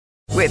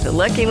With the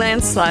Lucky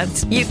Land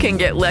Slots, you can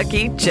get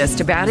lucky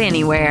just about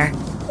anywhere.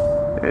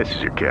 This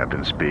is your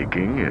captain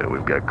speaking.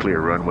 We've got clear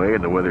runway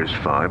and the weather's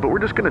fine, but we're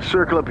just going to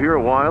circle up here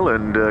a while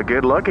and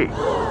get lucky.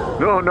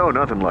 No,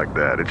 nothing like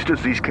that. It's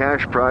just these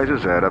cash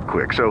prizes add up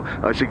quick. So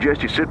I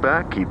suggest you sit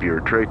back, keep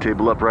your tray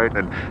table upright,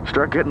 and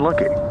start getting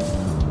lucky.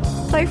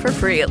 Play for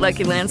free at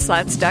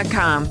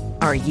LuckyLandSlots.com.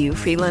 Are you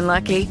feeling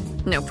lucky?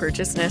 No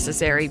purchase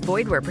necessary.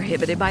 Void where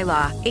prohibited by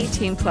law.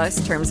 18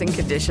 plus terms and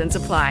conditions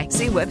apply.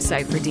 See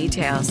website for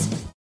details.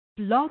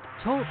 Blog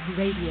Talk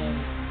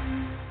Radio.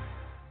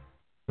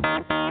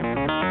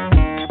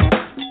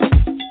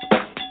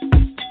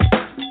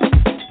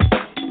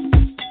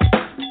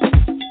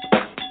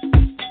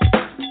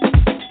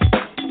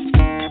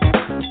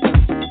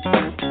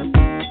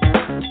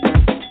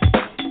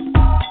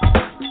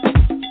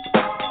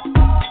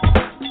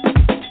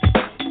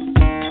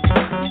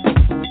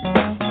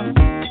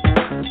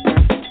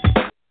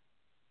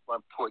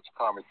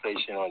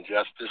 Conversation on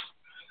justice.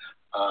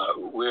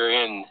 We're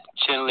in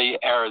Chinle,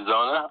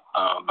 Arizona.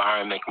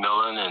 Byron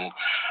McMillan and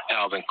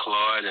Alvin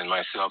Claude and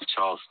myself,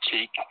 Charles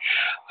Cheek.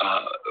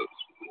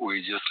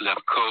 We just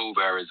left Cove,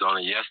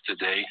 Arizona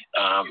yesterday,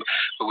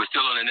 but we're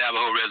still on the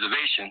Navajo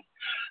Reservation.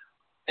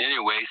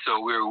 Anyway,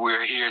 so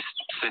we're here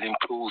sitting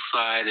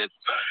poolside at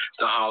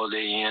the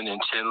Holiday Inn in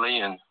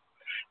Chinle, and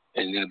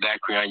in the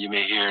background you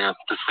may hear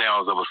the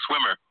sounds of a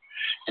swimmer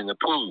in the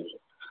pool.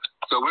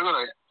 So we're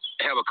going to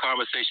have a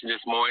conversation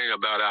this morning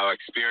about our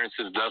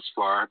experiences thus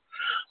far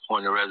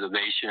on the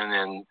reservation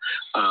and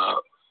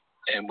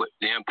what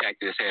the impact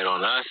it's had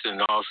on us,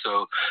 and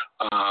also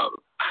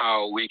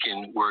how we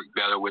can work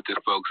better with the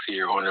folks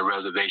here on the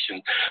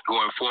reservation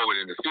going forward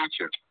in the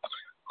future.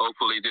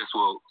 Hopefully this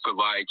will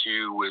provide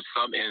you with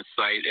some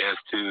insight as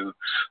to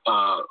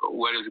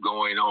what is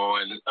going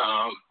on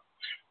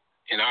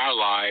in our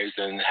lives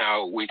and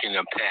how we can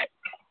impact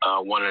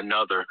one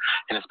another,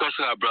 and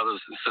especially our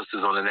brothers and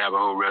sisters on the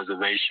Navajo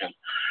Reservation.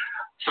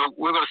 So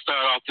we're going to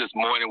start off this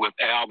morning with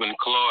Alvin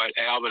Claude.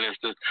 Alvin is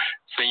the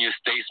senior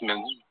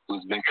statesman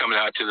who's been coming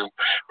out to the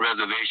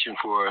reservation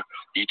for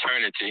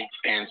eternity,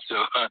 and so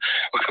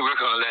we're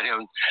going to let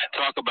him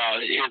talk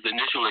about his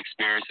initial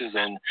experiences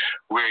and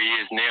where he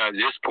is now at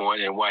this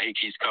point and why he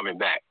keeps coming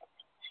back.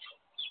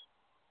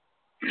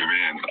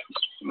 Amen.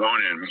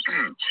 Morning.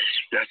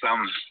 Yes,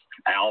 I'm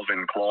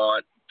Alvin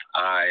Claude.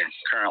 I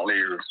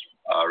currently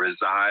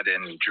reside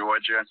in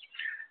Georgia,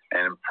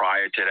 and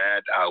prior to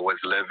that, I was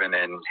living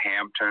in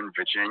Hampton,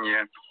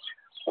 Virginia,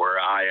 where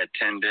I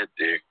attended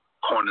the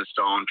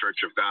Cornerstone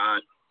Church of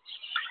God,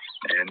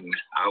 and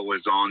I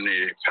was on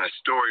the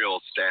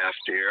pastoral staff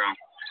there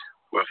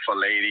with a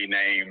lady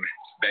named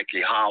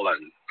Becky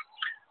Holland.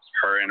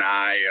 Her and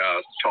I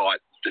taught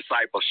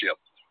discipleship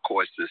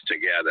courses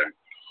together,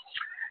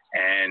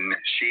 and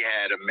she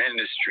had a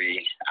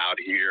ministry out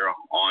here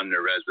on the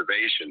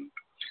reservation.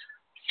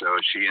 So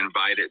she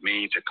invited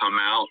me to come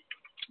out,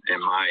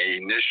 and my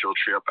initial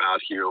trip out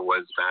here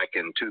was back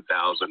in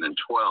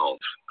 2012.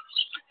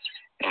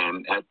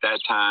 And at that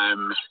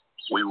time,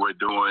 we were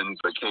doing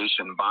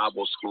vacation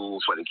Bible school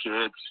for the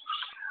kids.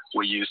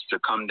 We used to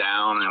come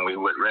down and we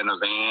would rent a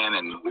van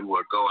and we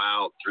would go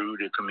out through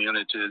the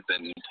communities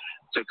and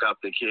pick up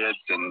the kids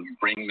and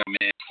bring them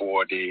in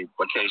for the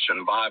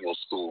vacation Bible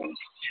school.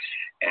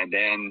 And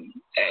then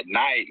at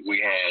night,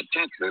 we had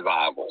tent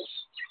revivals.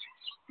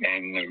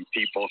 And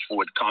people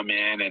would come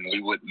in and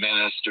we would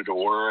minister the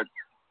word.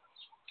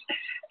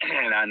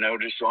 And I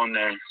noticed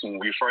when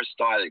we first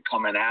started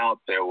coming out,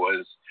 there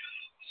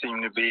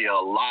seemed to be a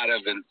lot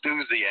of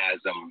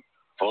enthusiasm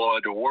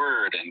for the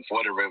word and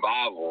for the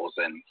revivals.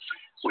 And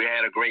we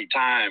had a great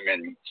time.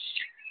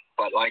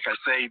 But like I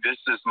say, this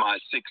is my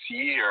 6th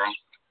year.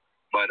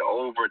 But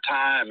over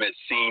time, it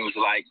seems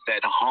like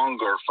that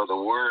hunger for the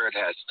word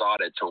has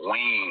started to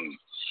wane.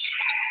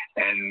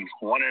 And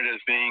one of the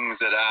things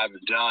that I've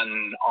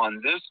done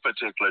on this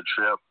particular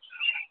trip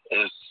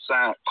is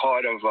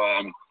part of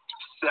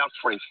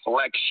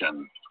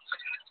self-reflection,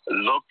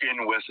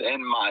 looking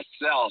within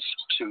myself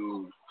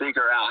to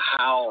figure out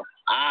how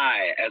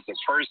I, as a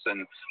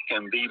person,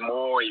 can be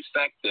more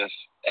effective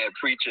at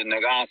preaching the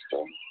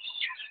gospel.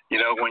 You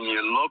know, when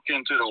you look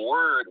into the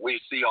word,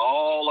 we see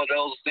all of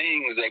those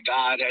things that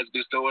God has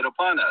bestowed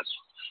upon us.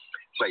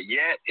 But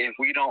yet, if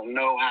we don't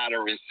know how to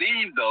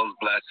receive those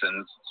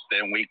blessings,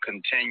 then we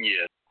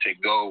continue to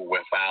go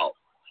without.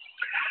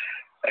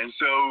 And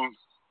so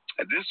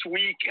this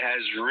week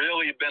has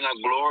really been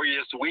a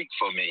glorious week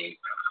for me,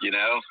 you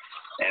know.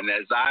 And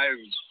as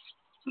I've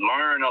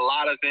learned a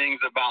lot of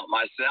things about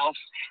myself,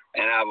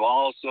 and I've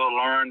also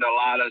learned a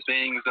lot of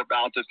things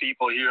about the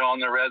people here on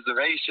the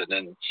reservation.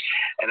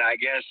 And I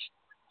guess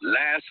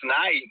last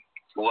night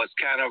was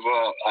kind of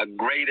a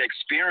great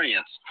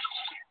experience,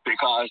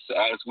 because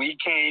as we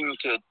came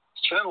to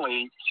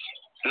Chinle,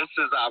 this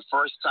is our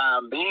first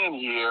time being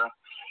here,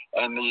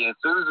 and the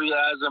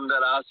enthusiasm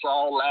that I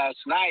saw last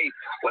night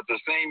was the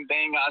same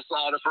thing I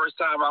saw the first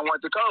time I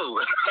went to Cove.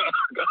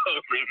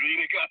 Glory be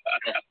to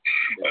God.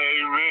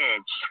 Amen.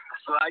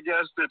 So I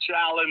guess the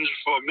challenge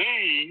for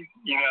me,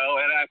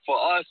 and for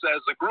us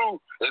as a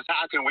group is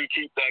how can we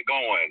keep that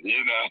going,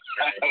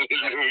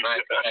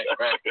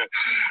 Right.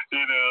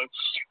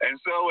 And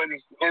so,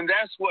 and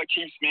that's what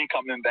keeps me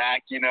coming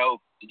back.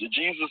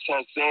 Jesus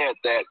has said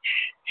that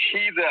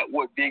he that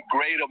would be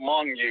great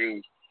among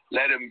you,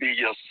 let him be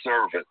your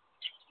servant.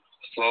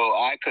 So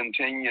I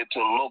continue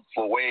to look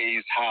for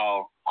ways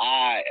how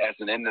I, as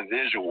an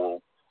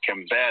individual,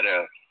 can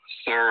better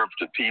serve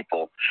the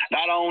people,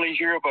 not only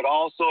here, but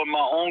also in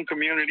my own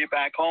community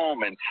back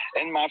home and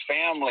in my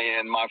family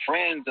and my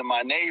friends and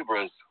my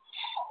neighbors,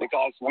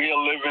 because we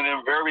are living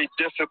in very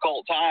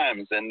difficult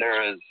times and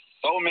there is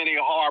so many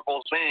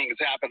horrible things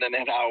happening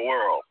in our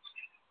world.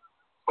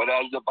 But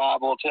as the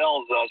Bible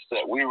tells us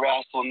that we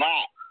wrestle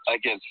not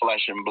against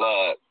flesh and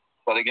blood,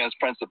 but against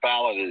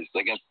principalities,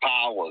 against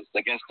powers,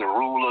 against the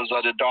rulers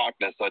of the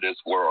darkness of this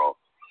world.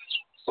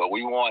 So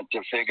we want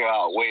to figure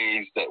out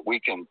ways that we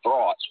can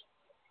thwart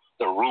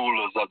the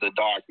rulers of the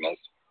darkness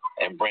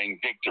and bring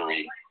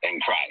victory in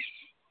Christ.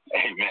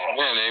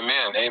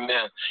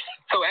 Amen.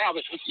 So,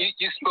 Albert,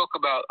 you spoke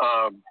about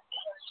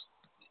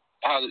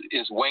how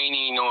it's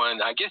waning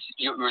on, I guess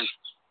you were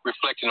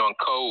reflecting on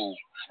cold,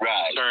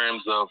 right, in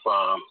terms of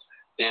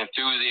the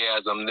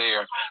enthusiasm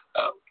there.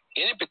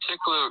 Any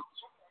particular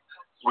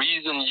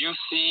reason you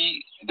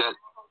see that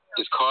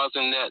is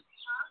causing that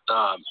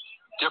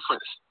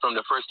difference from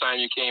the first time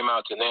you came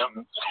out to now?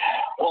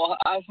 Well,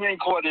 I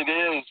think what it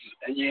is,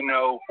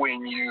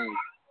 when you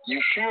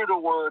hear the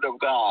word of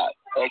God,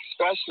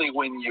 especially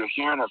when you're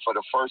hearing it for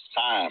the first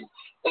time,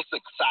 it's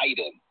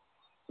exciting.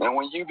 And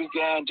when you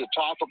begin to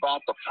talk about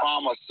the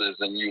promises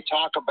and you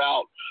talk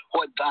about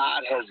what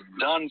God has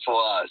done for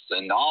us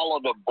and all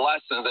of the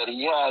blessings that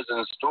he has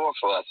in store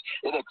for us,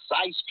 it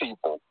excites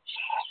people.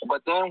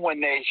 But then when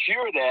they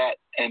hear that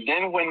and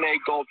then when they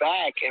go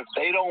back, if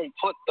they don't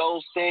put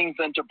those things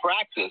into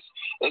practice,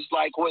 it's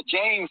like what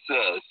James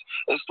says.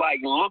 It's like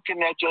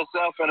looking at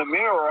yourself in a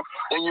mirror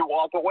and you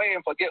walk away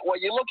and forget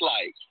what you look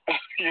like.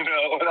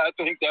 And I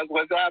think that's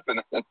what's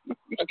happening.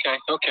 Okay.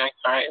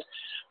 All right.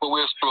 Well,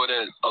 we'll explore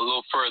that a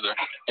little further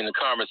in the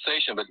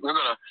conversation, but we're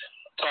going to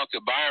talk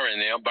to Byron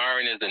now.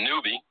 Byron is a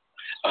newbie.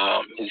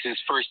 It's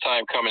his first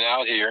time coming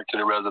out here to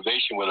the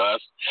reservation with us,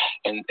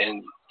 and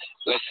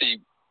let's see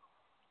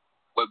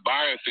what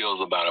Byron feels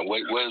about it.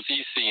 What does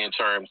he see in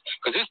terms,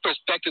 because his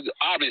perspective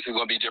obviously is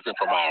going to be different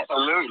from ours.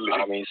 Absolutely.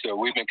 I mean, so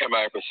we've been coming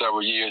out here for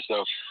several years,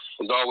 so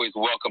it's always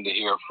welcome to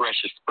hear a fresh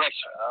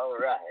expression. All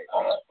right.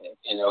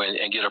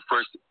 And get a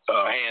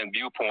first-hand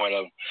viewpoint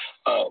of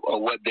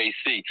what they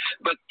see.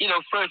 But,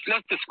 first,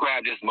 let's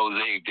describe this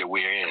mosaic that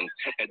we're in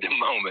at the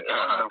moment.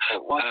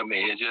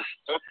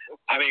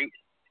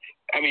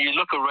 You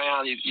look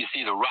around, you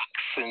see the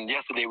rocks, and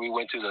yesterday we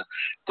went to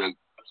the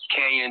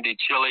Canyon de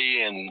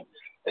Chile and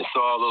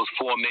saw all those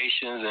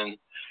formations,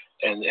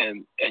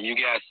 and you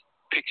guys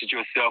pictured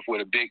yourself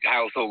with a big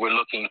house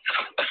overlooking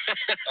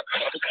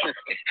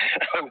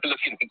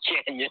the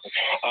canyon.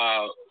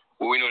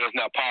 Well, we know that's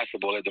not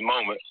possible at the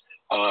moment.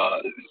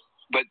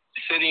 But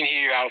sitting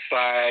here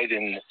outside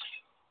in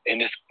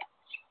this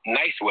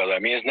nice weather, I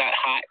mean, it's not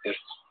hot,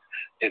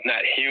 it's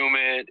not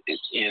humid.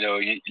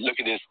 You look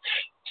at this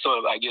sort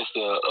of, I guess,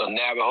 a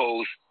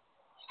Navajo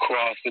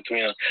cross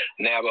between a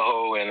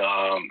Navajo and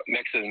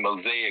Mexican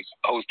mosaic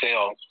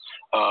hotel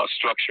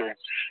structure.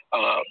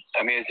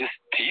 It's just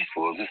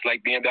peaceful. It's just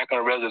like being back on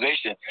a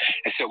reservation,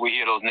 except we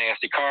hear those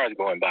nasty cars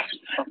going by.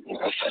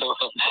 But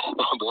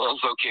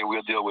that's okay.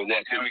 We'll deal with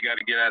that. And we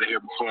got to get out of here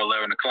before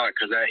 11 o'clock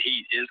because that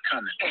heat is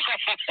coming.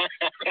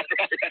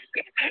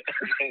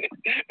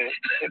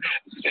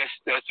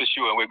 That's for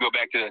sure. And we'll go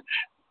back to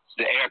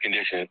the air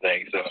conditioning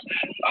thing. So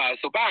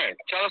Byron,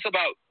 tell us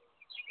about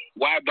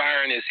why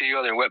Byron is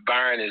here and what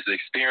Byron is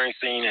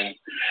experiencing, and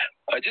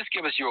just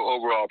give us your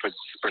overall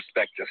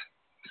perspective.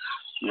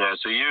 Yeah,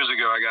 so years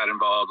ago I got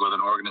involved with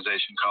an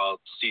organization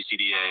called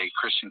CCDA,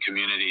 Christian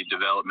Community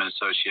Development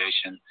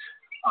Association,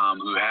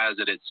 who has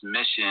at its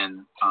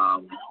mission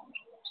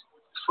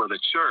for the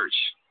church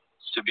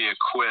to be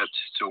equipped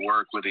to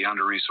work with the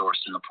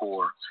under-resourced and the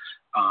poor,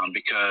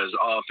 because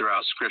all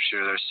throughout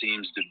Scripture there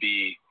seems to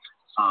be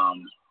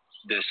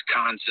this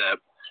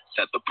concept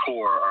that the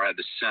poor are at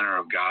the center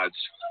of God's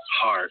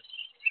heart.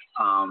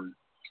 And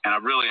I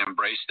really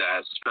embraced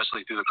that,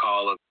 especially through the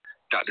call of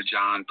Dr.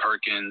 John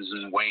Perkins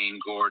and Wayne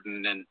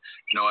Gordon and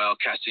Noel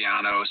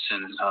Castellanos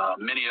and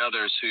many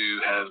others who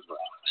have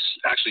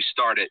actually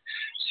started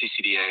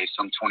CCDA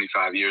some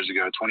 29 years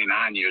ago.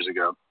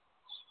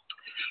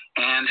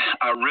 And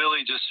I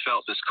really just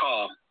felt this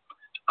call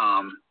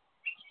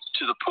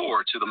to the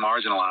poor, to the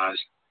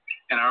marginalized.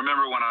 And I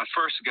remember when I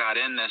first got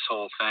in this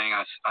whole thing,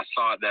 I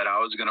thought that I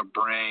was going to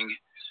bring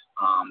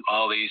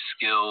all these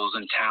skills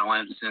and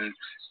talents and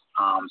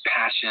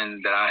passion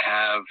that I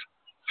have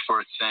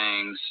for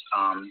things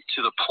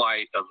to the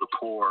plight of the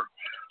poor.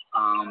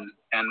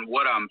 And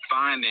what I'm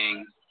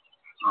finding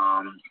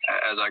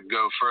as I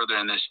go further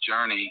in this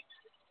journey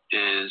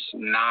is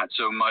not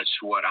so much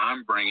what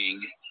I'm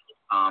bringing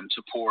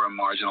to poor and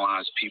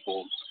marginalized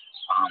people,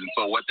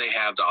 but what they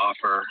have to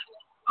offer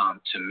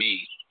to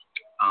me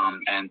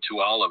and to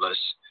all of us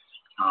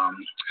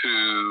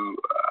who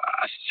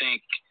I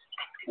think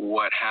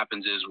what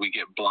happens is we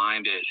get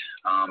blinded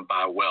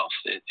by wealth.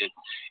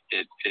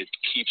 It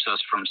keeps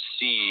us from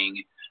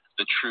seeing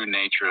the true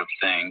nature of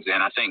things.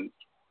 And I think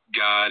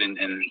God and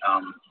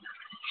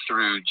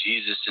through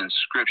Jesus in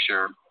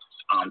Scripture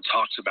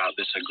talks about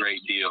this a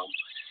great deal.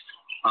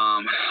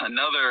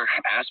 Another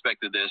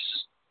aspect of this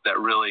that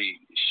really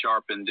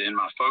sharpened in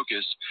my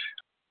focus,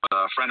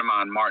 a friend of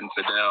mine, Martin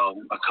Fidel,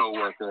 a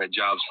coworker at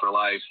Jobs for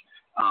Life,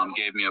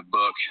 gave me a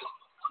book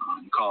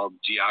called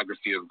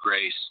Geography of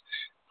Grace,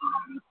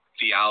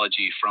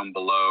 Theology from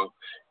Below.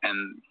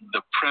 And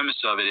the premise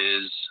of it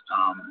is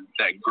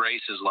that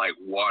grace is like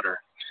water,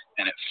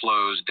 and it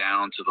flows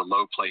down to the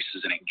low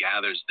places and it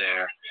gathers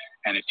there.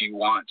 And if you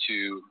want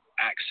to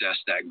access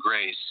that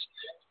grace,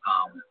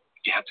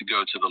 you have to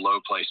go to the low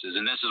places.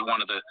 And this is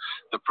one of the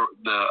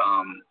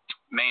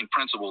main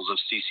principles of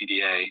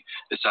CCDA,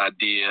 this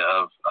idea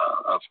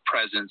of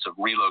presence, of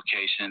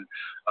relocation,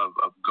 of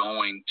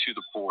going to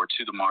the poor,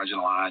 to the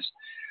marginalized,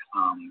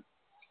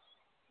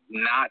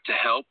 not to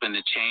help and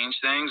to change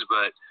things,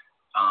 but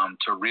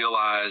to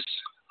realize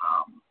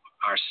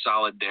our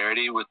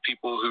solidarity with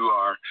people who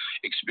are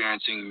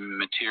experiencing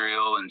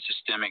material and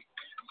systemic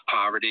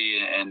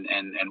poverty and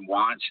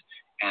want,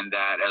 and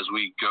that as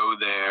we go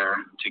there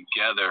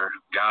together,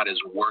 God is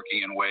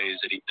working in ways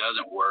that he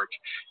doesn't work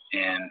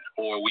in,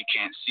 or we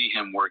can't see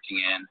him working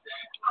in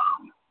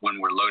when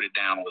we're loaded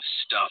down with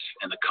stuff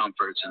and the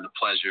comforts and the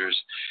pleasures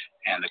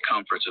and the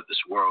comforts of this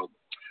world.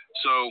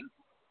 So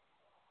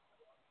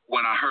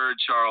when I heard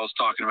Charles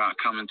talking about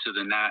coming to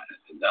the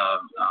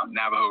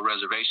Navajo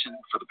Reservation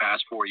for the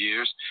past 4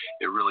 years,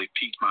 it really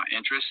piqued my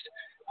interest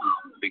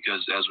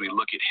because as we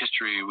look at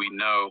history, we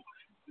know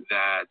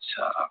that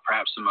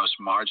perhaps the most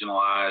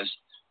marginalized,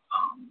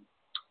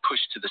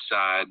 pushed to the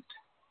side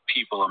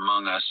people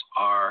among us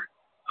are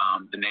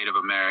the Native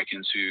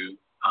Americans who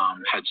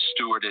had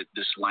stewarded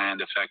this land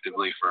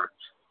effectively for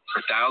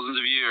thousands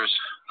of years.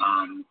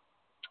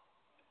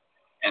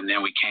 And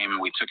then we came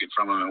and we took it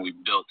from them and we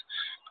built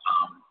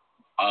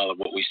all of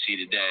what we see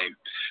today.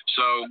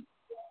 So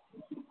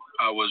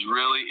I was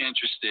really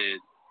interested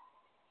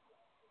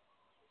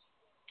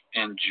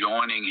in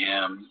joining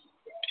him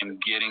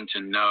and getting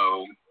to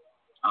know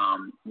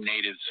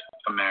Native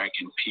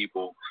American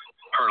people.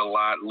 Heard a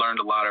lot, learned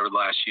a lot over the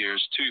last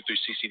years, too, through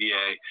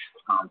CCDA,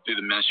 through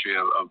the ministry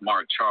of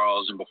Mark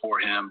Charles, and before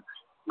him,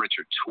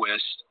 Richard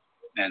Twist.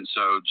 And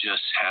so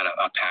just had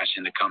a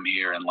passion to come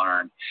here and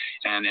learn.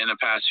 And in the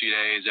past few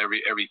days,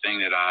 everything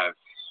that I've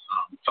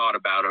thought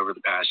about over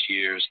the past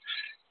years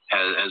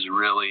has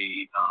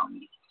really,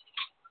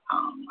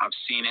 I've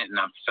seen it and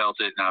I've felt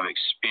it and I've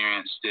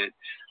experienced it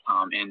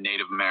in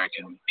Native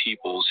American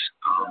peoples,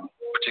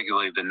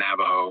 particularly the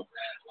Navajo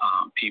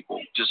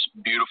people. Just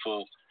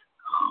beautiful,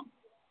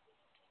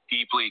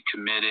 deeply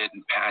committed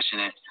and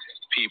passionate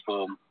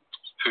people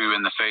who,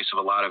 in the face of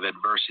a lot of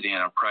adversity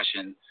and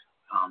oppression,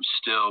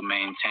 still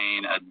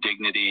maintain a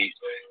dignity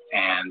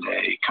and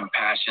a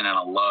compassion and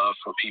a love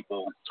for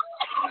people,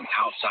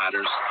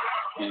 outsiders.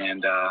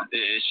 And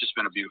it's just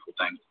been a beautiful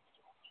thing.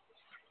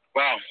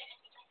 Wow.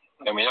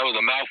 I mean, that was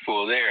a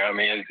mouthful there. I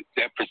mean,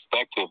 that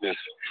perspective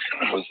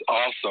was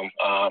awesome.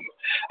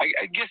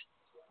 I guess,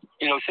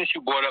 you know, since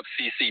you brought up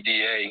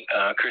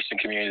CCDA, Christian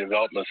Community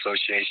Development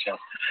Association,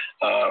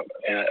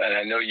 and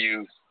I know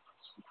you've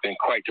been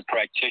quite the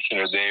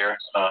practitioner there,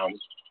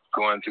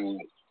 going through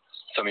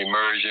some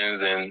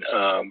immersions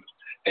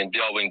and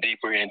delving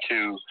deeper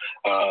into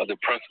the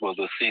principles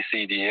of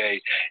CCDA.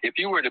 If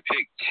you were to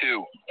pick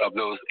two of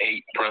those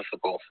 8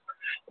 principles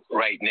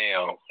right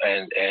now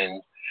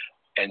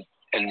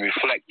and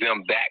reflect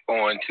them back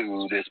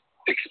onto this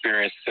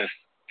experience since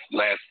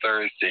last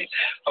Thursday,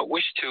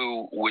 which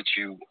two would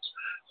you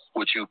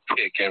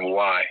pick and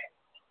why?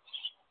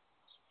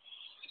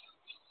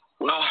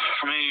 Well,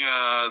 for me,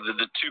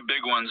 the 2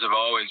 big ones have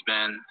always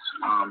been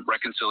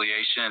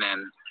reconciliation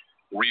and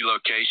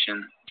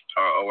relocation,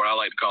 or what I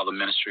like to call the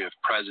ministry of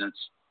presence.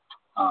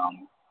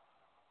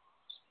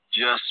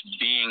 Just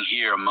being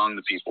here among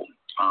the people,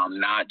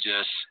 not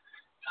just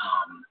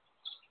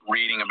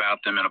reading about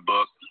them in a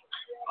book,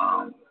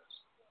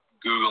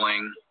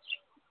 Googling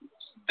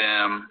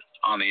them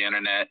on the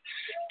internet,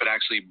 but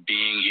actually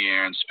being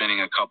here and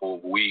spending a couple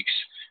of weeks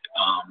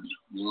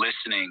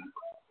listening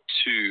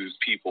to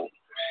people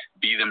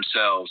be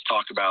themselves,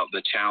 talk about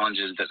the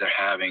challenges that they're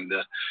having,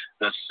 the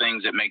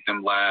things that make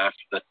them laugh,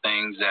 the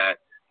things that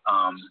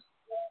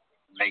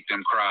make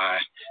them cry,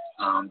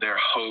 their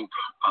hope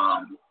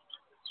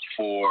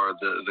for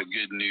the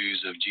good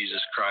news of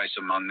Jesus Christ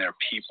among their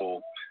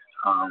people.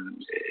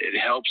 It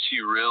helps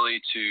you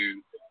really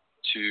to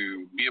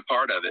be a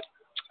part of it,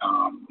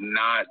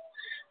 not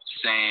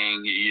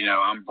saying, you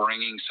know, I'm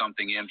bringing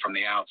something in from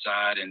the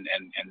outside and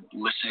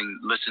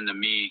listen to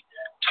me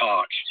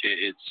talk.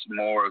 It's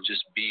more of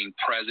just being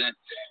present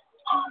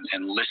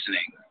and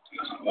listening.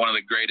 One of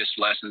the greatest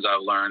lessons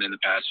I've learned in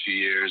the past few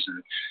years,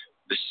 and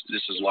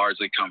this has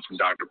largely come from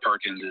Dr.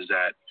 Perkins, is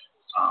that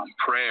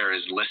prayer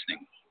is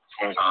listening.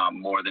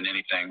 more than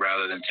anything.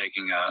 Rather than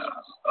taking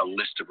a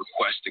list of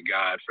requests to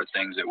God for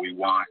things that we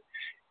want,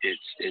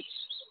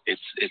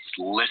 it's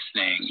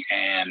listening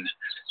and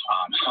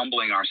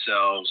humbling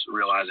ourselves,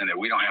 realizing that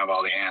we don't have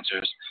all the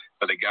answers,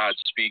 but that God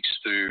speaks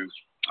through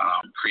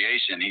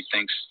creation. He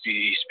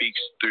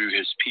speaks through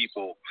his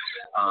people.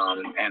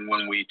 And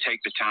when we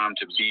take the time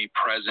to be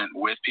present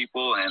with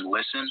people and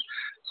listen,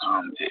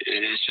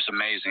 it's just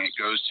amazing. It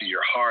goes to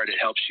your heart. It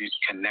helps you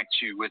connect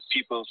you with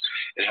people.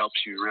 It helps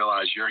you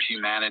realize your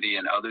humanity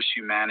and others'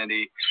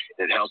 humanity.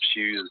 It helps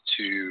you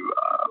to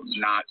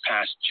not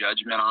pass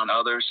judgment on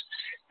others.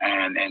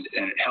 And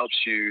it helps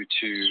you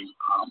to,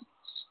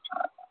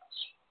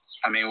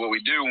 what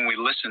we do when we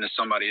listen to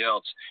somebody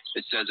else,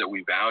 it says that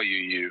we value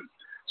you.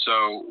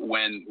 So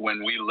when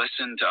we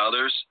listen to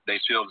others, they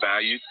feel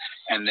valued.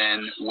 And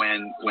then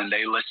when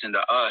they listen to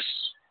us,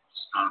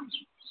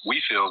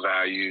 we feel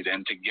valued.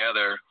 And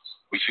together,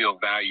 we feel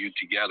valued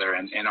together.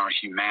 And in our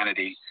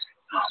humanity,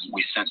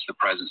 we sense the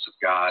presence of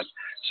God.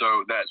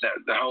 So that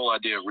the whole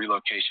idea of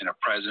relocation of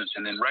presence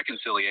and then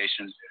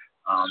reconciliation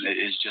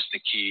is just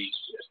the key,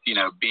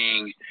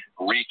 being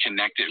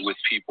reconnected with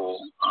people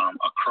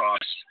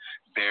across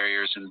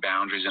barriers and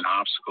boundaries and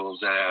obstacles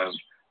that have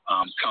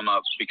come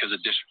up because of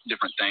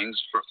different things.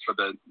 For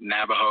the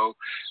Navajo,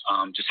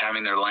 just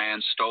having their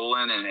land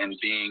stolen and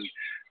being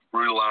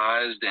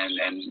brutalized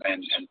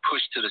and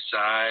pushed to the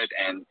side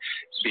and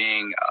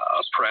being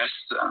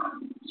oppressed,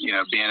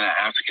 being an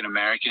African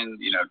American,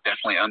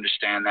 definitely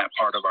understand that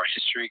part of our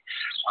history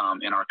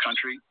in our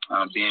country,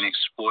 being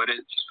exploited,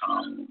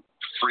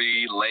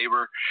 free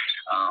labor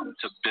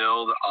to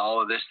build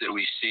all of this that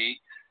we see.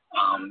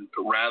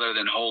 Rather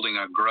than holding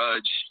a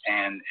grudge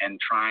and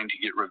trying to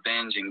get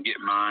revenge and get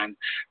mine,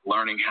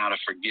 learning how to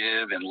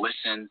forgive and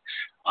listen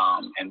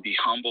and be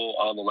humble,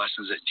 all the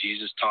lessons that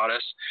Jesus taught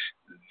us,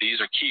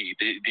 these are key.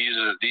 These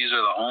are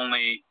the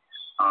only,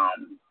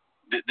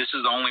 this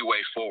is the only way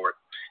forward.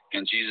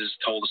 And Jesus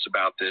told us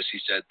about this. He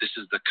said, this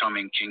is the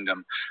coming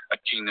kingdom, a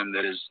kingdom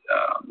that is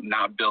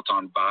not built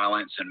on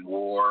violence and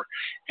war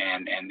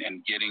and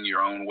getting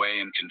your own way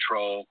and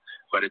control,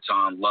 but it's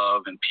on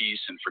love and peace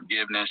and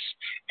forgiveness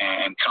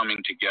and coming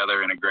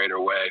together in a greater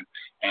way.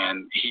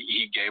 And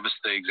he gave us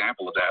the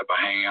example of that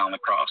by hanging on the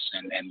cross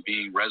and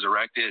being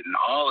resurrected. And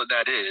all of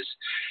that is,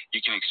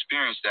 you can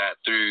experience that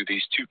through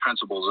these two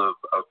principles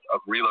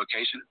of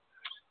relocation.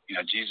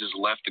 Jesus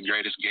left the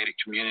greatest gated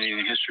community in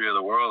the history of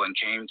the world and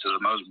came to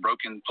the most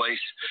broken place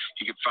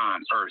he could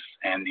find, earth.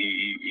 And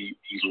he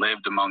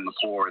lived among the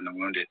poor and the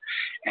wounded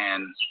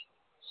and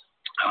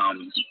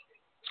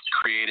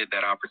created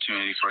that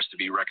opportunity for us to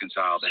be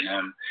reconciled to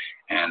him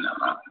and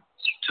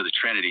to the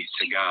Trinity,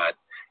 to God.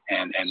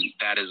 And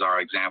that is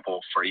our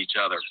example for each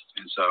other.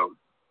 And so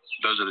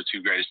those are the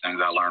two greatest things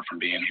I learned from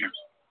being here.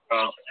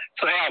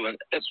 So Alvin,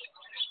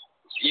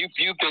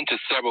 you've been to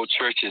several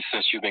churches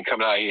since you've been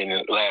coming out here in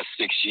the last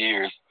 6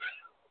 years.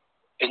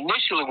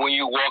 Initially, when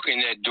you walk in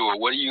that door,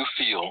 what do you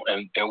feel?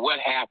 And what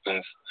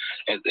happens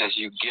as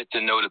you get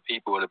to know the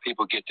people or the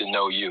people get to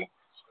know you?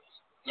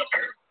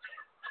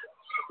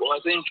 Well, I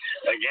think,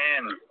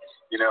 again,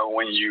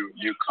 when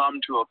you come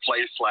to a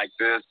place like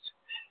this,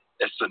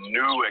 it's a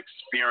new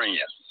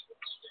experience.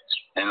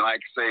 And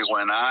like say,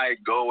 when I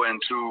go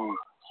into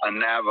a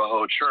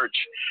Navajo church,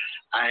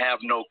 I have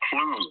no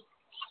clue.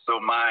 So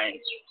my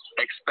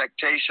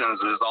expectations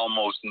is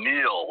almost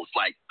nil. It's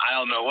like, I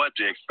don't know what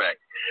to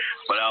expect.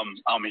 But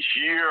I'm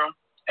here,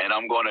 and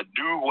I'm going to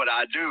do what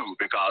I do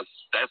because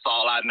that's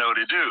all I know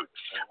to do.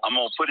 I'm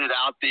going to put it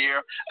out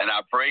there, and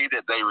I pray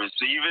that they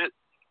receive it,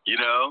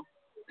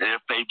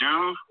 If they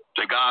do,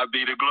 to God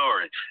be the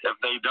glory. If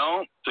they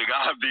don't, to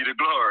God be the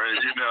glory,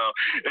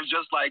 It's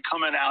just like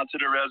coming out to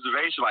the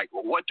reservation, like,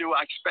 what do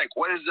I expect?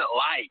 What is it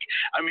like?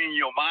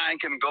 Your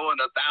mind can go in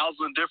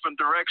 1,000 different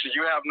directions.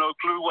 You have no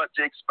clue what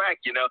to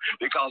expect,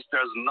 because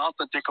there's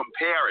nothing to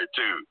compare it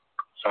to.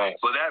 Right.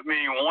 So that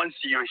means once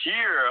you're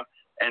here,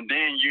 and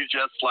then you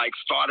just like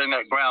starting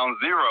at ground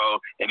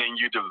zero, and then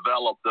you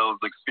develop those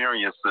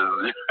experiences,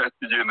 What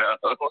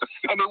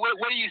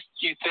do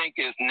you think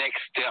is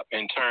next step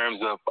in terms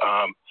of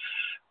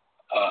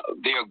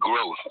their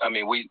growth?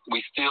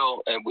 We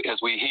still, as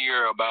we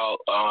hear about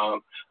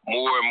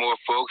more and more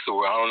folks,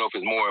 or I don't know if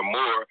it's more and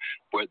more,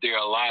 but there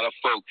are a lot of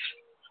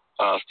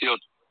folks still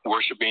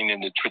worshiping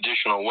in the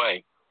traditional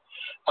way.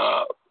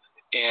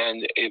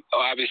 And it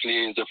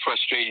obviously is a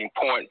frustrating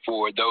point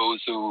for those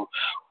who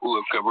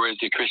have converted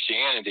to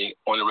Christianity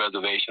on the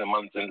reservation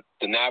among the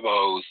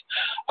Navajos.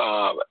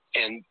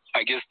 And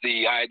I guess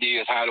the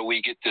idea is, how do we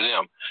get to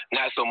them?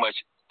 Not so much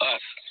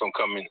us from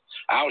coming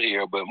out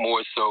here, but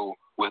more so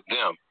with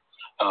them,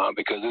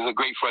 because there's a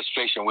great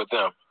frustration with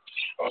them.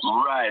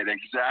 Right,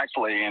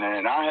 exactly.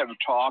 And I have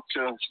talked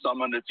to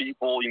some of the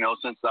people,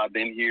 since I've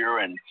been here,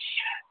 and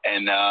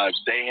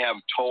they have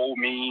told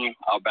me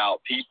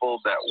about people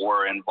that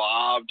were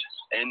involved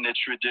in the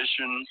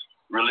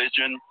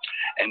religion,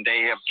 and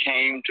they have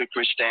came to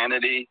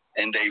Christianity,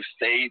 and they've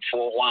stayed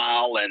for a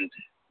while, and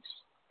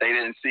they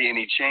didn't see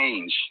any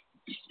change.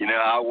 You know,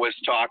 I was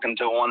talking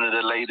to one of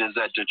the ladies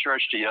at the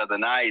church the other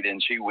night,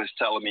 and she was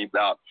telling me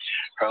about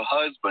her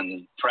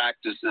husband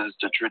practices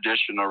the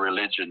traditional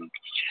religion,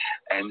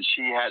 and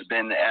she had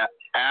been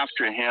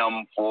after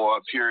him for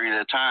a period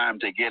of time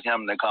to get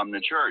him to come to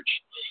church.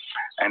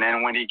 And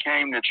then when he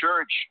came to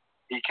church,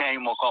 he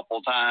came a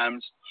couple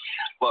times.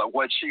 But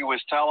what she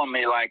was telling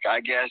me, like,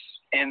 I guess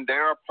in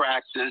their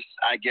practice,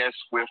 I guess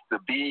with the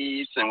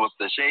beads and with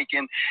the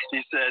shaking,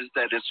 he says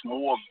that it's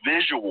more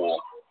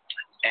visual.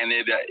 And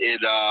it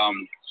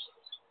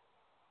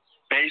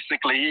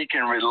basically he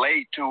can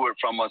relate to it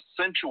from a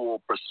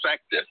sensual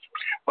perspective.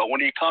 But when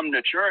he come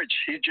to church,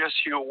 he just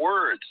hear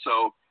words,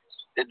 so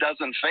it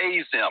doesn't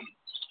faze him.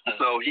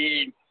 So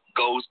he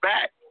goes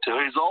back to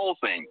his old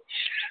thing.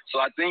 So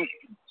I think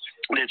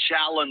the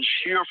challenge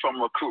here from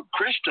a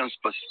Christian's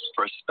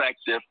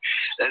perspective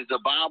is the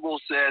Bible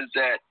says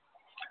that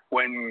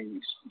when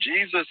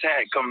Jesus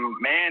had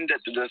commanded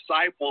the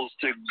disciples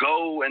to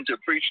go and to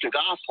preach the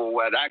gospel,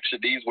 well, actually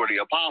these were the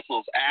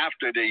apostles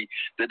after the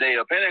day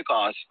of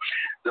Pentecost,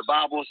 the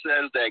Bible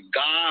says that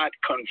God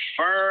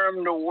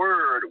confirmed the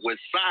word with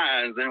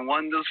signs and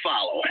wonders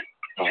following.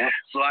 Mm-hmm.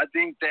 So I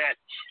think that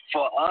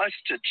for us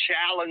to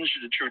challenge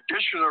the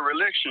traditional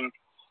religion,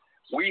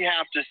 we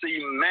have to see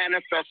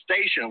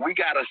manifestation. We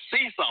got to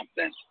see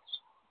something.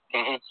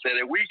 Mm-hmm. So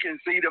that we can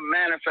see the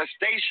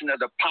manifestation of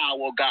the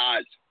power of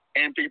God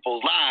in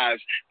people's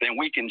lives, then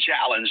we can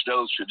challenge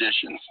those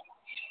traditions.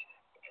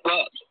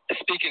 Well,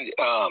 speaking,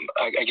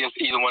 I guess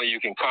either one of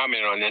you can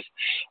comment on this.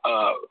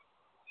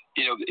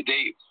 You know,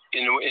 they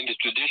in the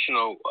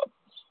traditional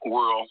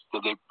world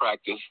that they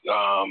practice,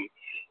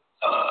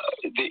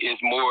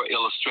 it's more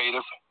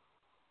illustrative,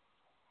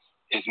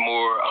 it's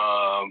more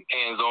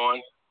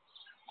hands-on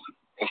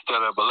instead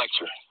of a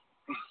lecture.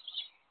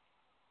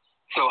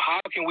 So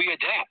how can we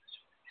adapt?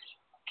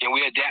 Can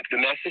we adapt the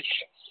message?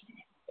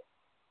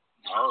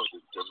 No,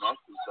 the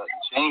message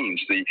doesn't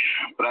change.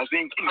 But I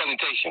think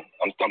presentation.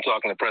 I'm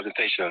talking the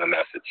presentation of the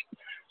message.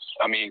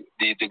 I mean,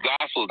 the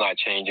gospel is not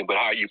changing, but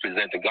how you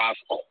present the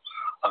gospel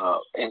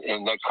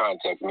in that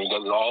context. I mean,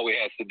 does it always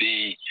has to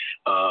be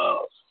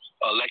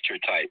a lecture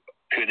type?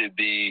 Could it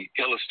be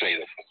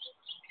illustrative?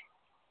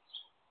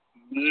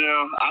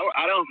 No,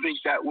 I don't think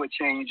that would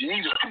change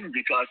either,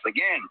 because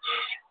again,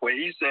 when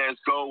he says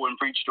go and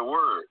preach the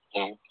word,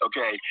 mm-hmm.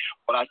 Okay,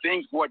 but I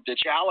think what the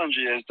challenge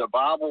is, the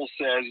Bible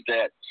says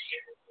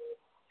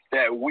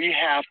that we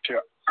have to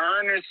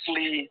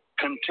earnestly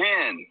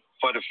contend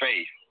for the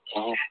faith.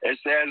 Mm-hmm. It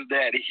says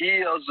that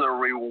he is a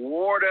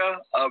rewarder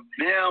of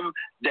them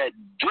that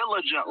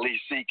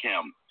diligently seek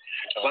him.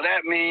 So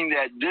that means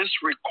that this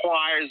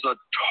requires a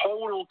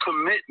total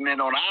commitment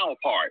on our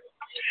part.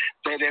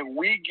 That if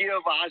we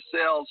give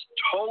ourselves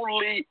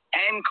totally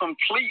and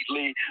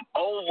completely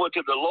over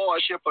to the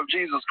lordship of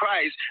Jesus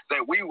Christ,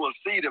 that we will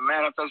see the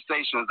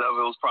manifestations of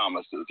those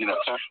promises. You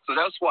know, so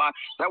that's why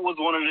that was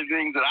one of the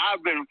things that I've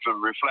been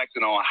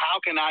reflecting on.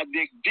 How can I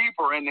dig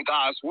deeper into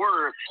God's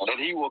word that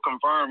He will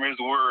confirm His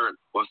word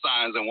with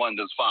signs and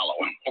wonders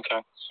following?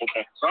 Okay.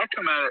 So I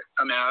come at it.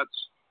 I mean,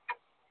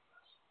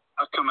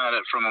 I come at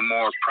it from a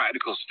more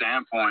practical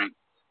standpoint.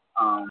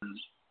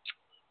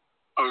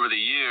 Over the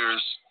years,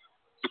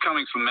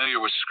 becoming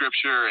familiar with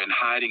Scripture and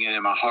hiding it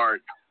in my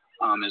heart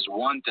is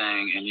one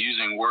thing, and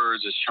using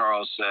words, as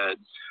Charles said,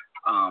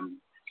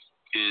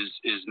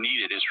 is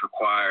needed, is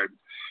required.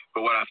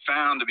 But what I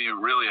found to be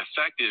really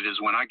effective is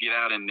when I get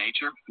out in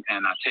nature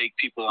and I take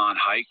people on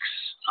hikes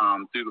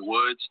through the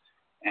woods,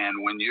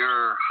 and when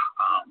you're,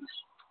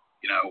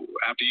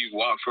 after you've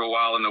walked for a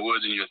while in the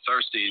woods and you're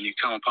thirsty and you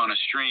come upon a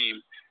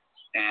stream,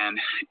 and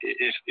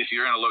if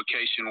you're in a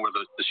location where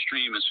the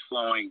stream is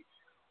flowing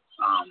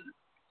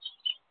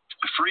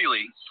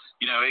freely,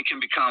 it can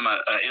become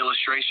an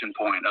illustration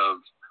point of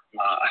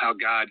how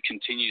God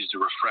continues to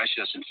refresh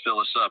us and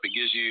fill us up. It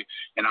gives you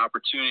an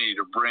opportunity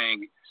to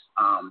bring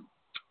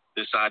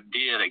this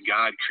idea that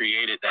God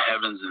created the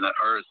heavens and the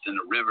earth and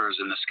the rivers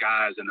and the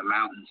skies and the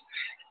mountains.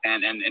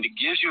 And it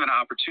gives you an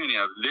opportunity,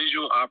 a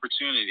visual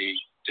opportunity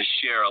to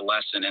share a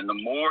lesson. And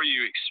the more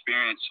you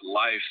experience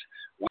life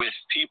with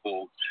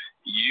people,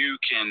 you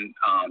can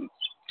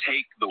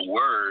take the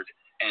word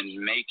and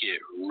make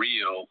it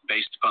real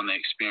based upon the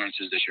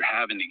experiences that you're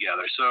having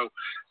together. So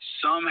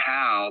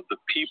somehow the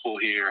people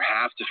here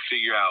have to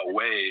figure out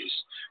ways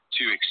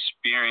to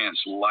experience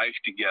life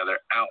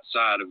together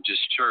outside of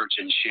just church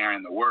and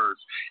sharing the word.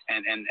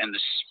 And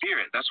the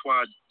Spirit, that's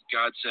why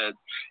God said,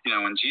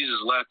 when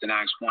Jesus left in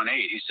Acts 1:8,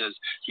 He says,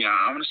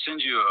 I'm going to send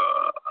you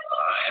a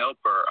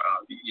helper.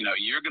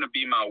 You're going to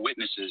be my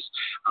witnesses,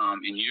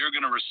 and you're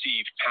going to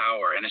receive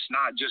power. And it's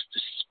not just to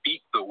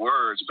speak the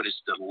words, but it's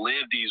to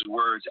live these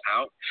words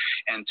out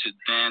and to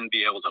then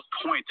be able to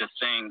point to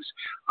things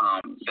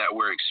that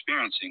we're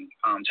experiencing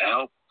to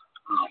help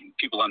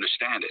people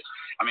understand it.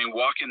 I mean,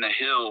 walking the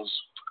hills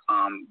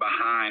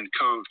behind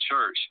Cove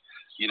Church,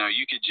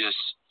 you could just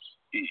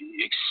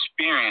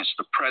experience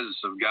the presence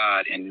of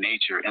God in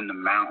nature, in the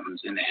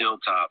mountains, in the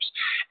hilltops.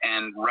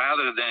 And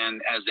rather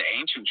than, as the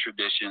ancient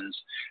traditions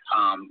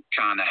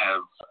kind of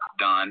have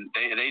done,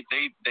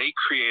 they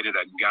created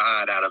a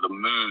god out of the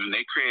moon.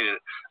 They created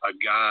a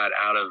god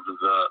out of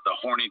the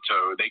horny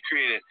toad. They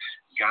created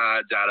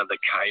gods out of the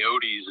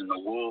coyotes and the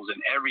wolves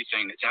and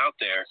everything that's out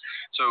there.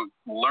 So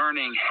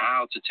learning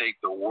how to take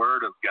the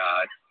word of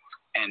God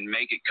and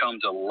make it come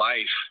to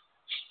life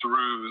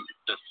through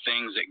the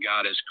things that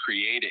God has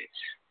created,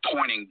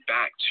 pointing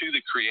back to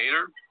the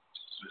Creator,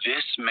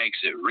 this makes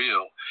it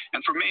real.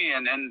 And for me,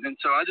 and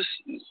so I just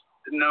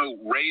know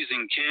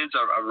raising kids,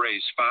 I've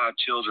raised 5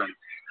 children,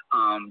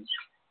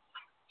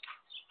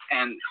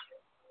 and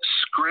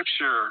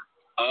Scripture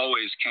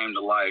always came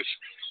to life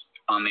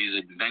on these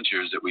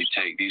adventures that we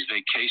take, these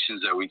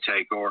vacations that we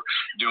take, or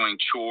doing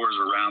chores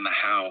around the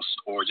house,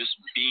 or just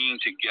being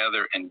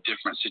together in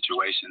different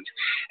situations.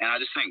 And I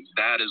just think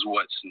that is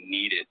what's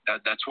needed.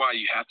 That's why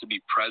you have to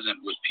be present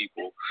with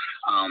people,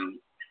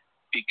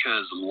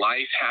 because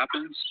life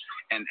happens,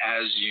 and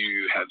as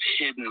you have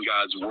hidden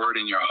God's word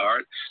in your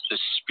heart, the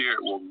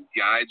Spirit will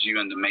guide you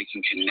into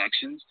making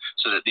connections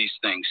so that these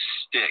things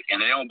stick.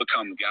 And they don't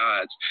become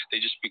gods. They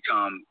just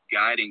become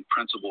guiding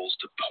principles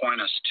to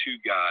point us to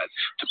God,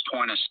 to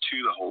point us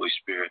to the Holy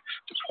Spirit,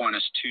 to point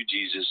us to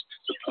Jesus,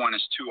 to point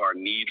us to our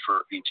need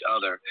for each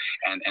other.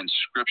 And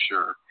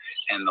Scripture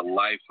and the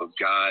life of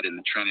God and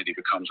the Trinity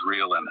becomes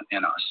real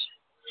in us.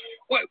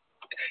 Well,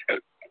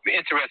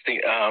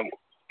 interesting.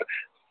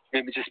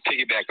 Maybe just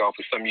piggyback off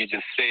of something you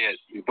just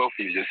said, both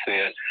of you just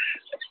said,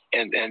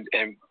 and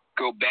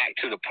go back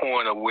to the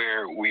point of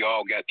where we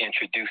all got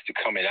introduced to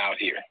coming out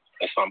here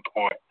at some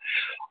point.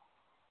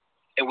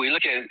 And we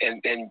look at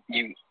it,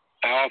 and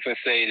I often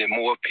say that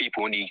more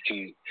people need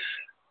to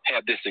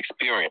have this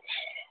experience.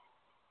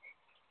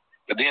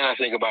 But then I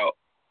think about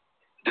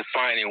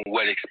defining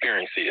what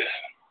experience is.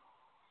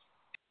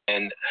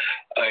 And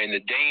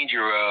the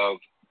danger of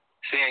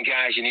saying,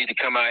 guys, you need to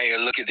come out here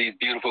and look at these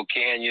beautiful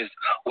canyons,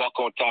 walk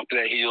on top of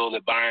that hill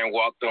that Byron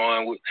walked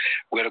on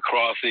where the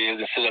cross is,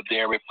 and sit up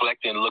there and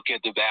reflect and look at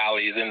the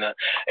valleys and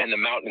the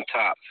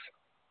mountaintops.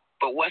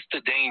 But what's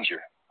the danger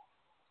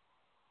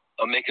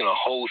of making a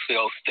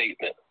wholesale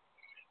statement?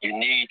 You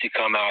need to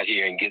come out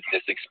here and get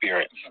this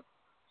experience.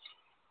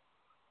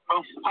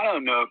 Well, I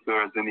don't know if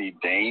there's any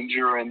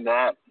danger in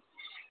that,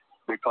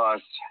 because,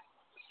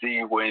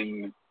 see,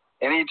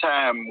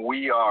 anytime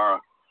we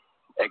are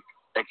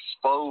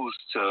exposed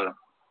to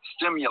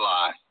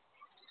stimuli,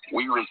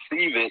 we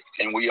receive it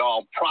and we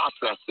all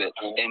process it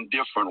in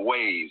different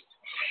ways.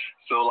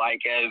 So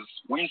like as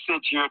we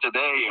sit here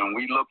today and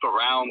we look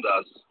around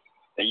us,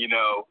 and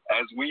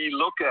as we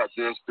look at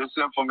this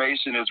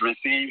information is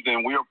received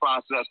and we're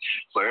processed.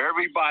 So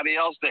everybody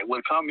else that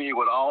would come here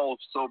would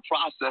also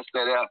process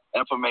that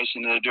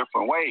information in a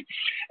different way.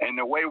 And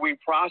the way we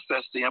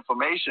process the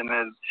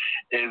information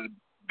is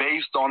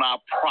based on our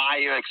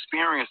prior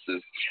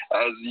experiences.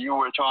 As you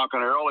were talking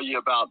earlier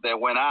about that,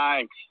 when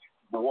I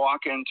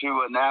walk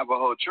into a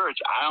Navajo church,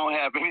 I don't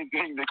have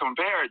anything to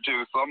compare it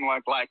to, so I'm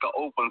like an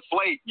open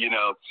slate,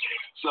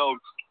 So,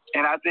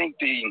 and I think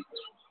the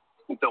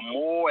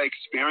more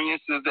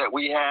experiences that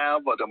we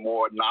have, or the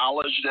more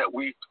knowledge that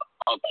we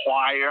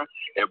acquire,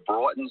 it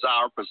broadens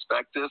our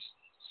perspectives.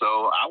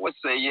 So I would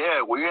say,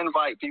 we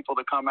invite people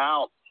to come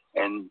out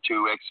and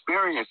to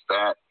experience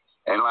that.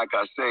 And like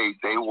I say,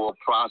 they will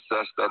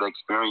process that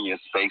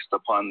experience based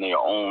upon their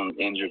own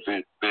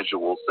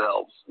individual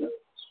selves.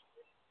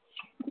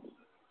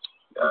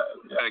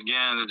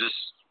 Again, just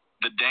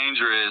the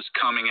danger is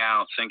coming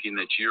out thinking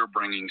that you're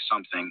bringing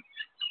something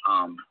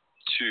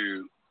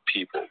to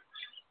people.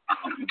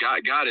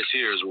 God is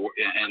here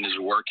and is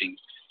working.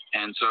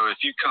 And so if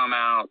you come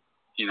out,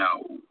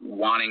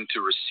 wanting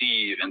to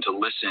receive and to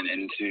listen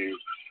and to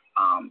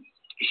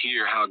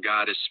hear how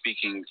God is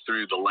speaking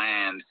through the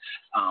land,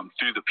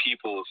 through the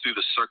people, through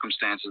the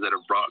circumstances that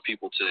have brought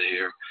people to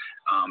here,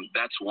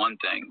 that's one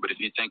thing. But if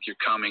you think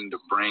you're coming to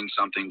bring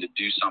something, to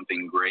do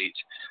something great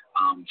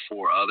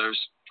for others,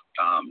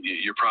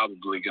 you're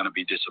probably going to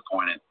be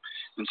disappointed.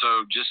 And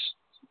so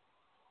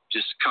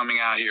just coming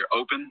out here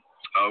open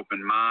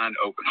mind,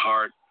 open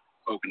heart,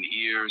 open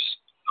ears,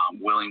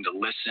 willing to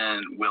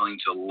listen, willing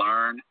to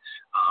learn,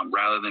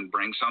 rather than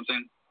bring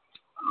something.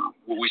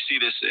 We see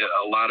this,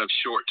 a lot of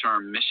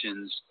short-term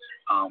missions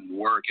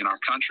work in our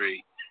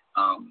country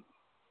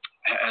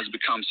has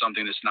become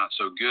something that's not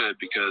so good,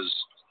 because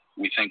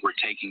we think we're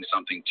taking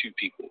something to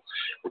people.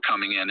 We're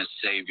coming in as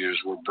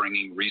saviors. We're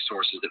bringing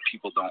resources that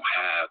people don't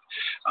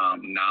have,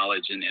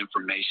 knowledge and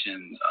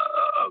information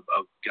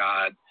of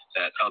God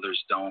that others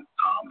don't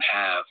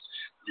have.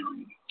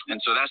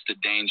 And so that's the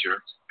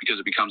danger, because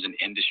it becomes an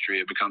industry.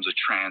 It becomes a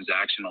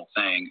transactional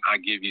thing. I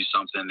give you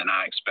something and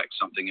I expect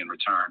something in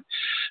return.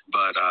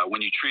 But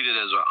when you treat it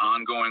as an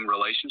ongoing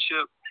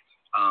relationship,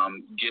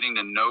 getting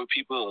to know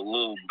people a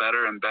little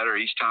better and better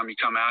each time you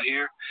come out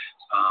here,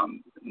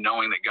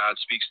 knowing that God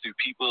speaks through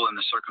people and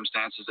the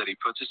circumstances that he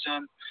puts us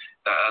in,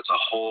 that's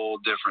a whole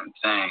different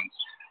thing.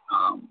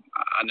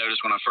 I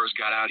noticed when I first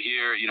got out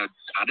here,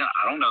 I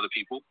don't know the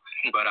people,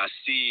 but I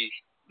see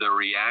the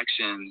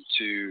reaction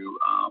to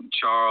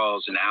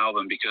Charles and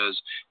Alvin because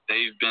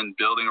they've been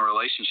building a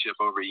relationship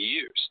over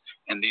years,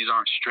 and these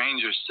aren't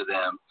strangers to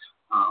them.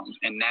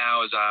 And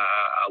now as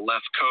I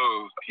left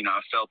Cove, I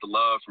felt the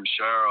love from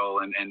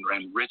Cheryl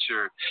and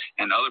Richard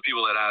and other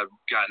people that I've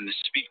gotten to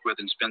speak with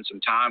and spend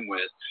some time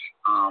with.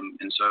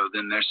 And so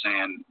then they're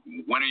saying,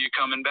 when are you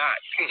coming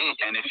back?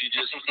 And if you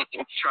just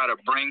try to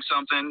bring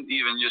something,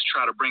 even just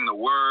try to bring the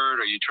word,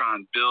 or you try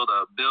and build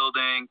a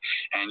building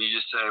and you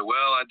just say,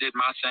 well, I did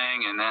my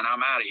thing and then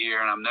I'm out of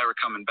here and I'm never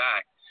coming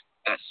back,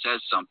 that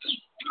says something.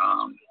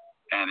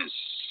 And it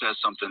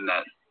says something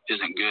that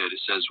isn't good.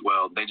 It says,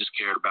 well, they just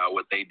cared about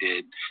what they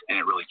did and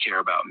didn't really care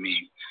about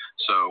me.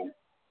 So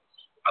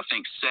I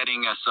think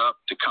setting us up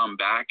to come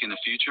back in the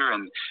future,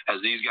 and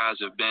as these guys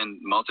have been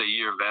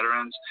multi-year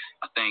veterans,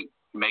 I think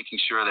making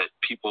sure that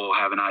people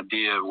have an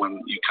idea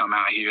when you come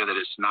out here that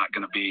it's not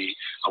going to be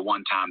a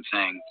one-time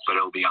thing, but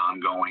it'll be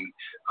ongoing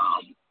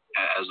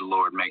as the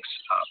Lord makes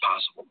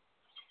possible.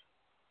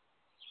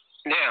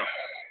 Now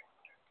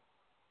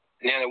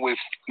that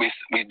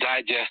we've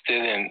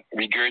digested and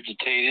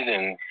regurgitated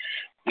and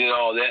did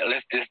all that,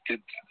 let's just do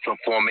some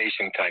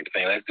formation type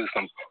thing. Let's do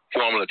some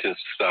formulative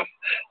stuff.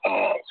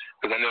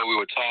 Because I know we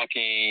were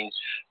talking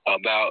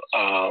about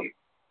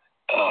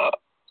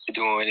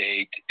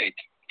doing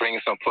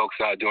bringing some folks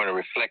out doing a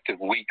reflective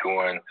week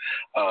on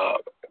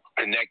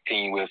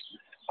connecting with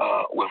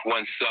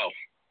oneself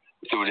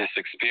through this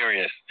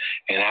experience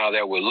and how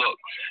that would look.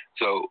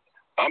 So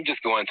I'm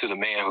just going to the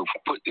man who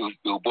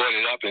brought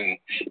it up and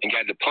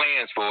got the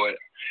plans for it,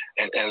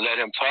 and let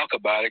him talk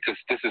about it, because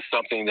this is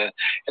something that,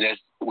 and as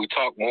we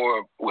talk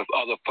more with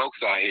other folks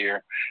out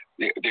here,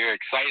 they're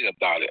excited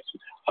about it.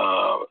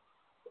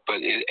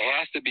 But it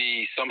has to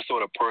be some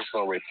sort of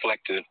personal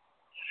reflective,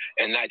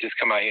 and not just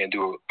come out here and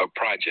do a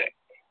project.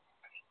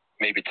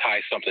 Maybe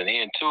tie something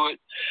into it,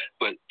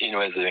 but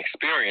as an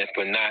experience,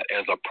 but not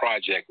as a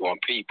project on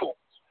people.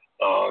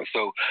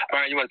 So,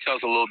 Brian, you want to tell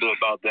us a little bit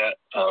about that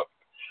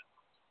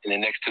in the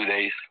next 2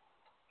 days?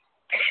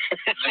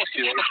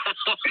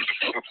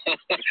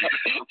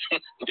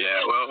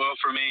 Yeah, well,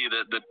 for me,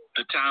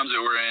 the times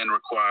that we're in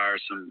require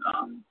some,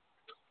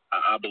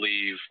 I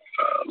believe,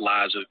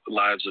 lives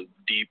of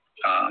deep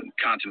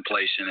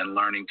contemplation and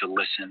learning to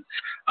listen.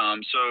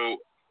 So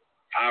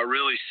I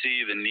really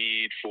see the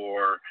need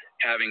for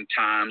having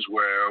times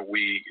where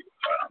we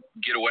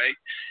get away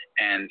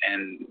and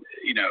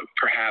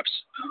perhaps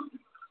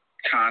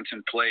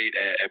contemplate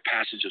a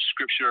passage of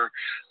scripture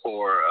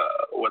or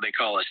what they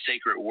call a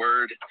sacred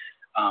word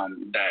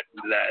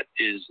that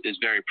is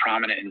very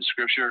prominent in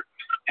scripture,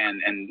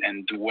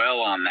 and dwell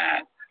on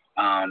that.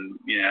 In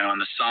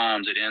the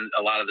Psalms,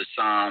 a lot of the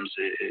Psalms,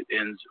 it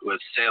ends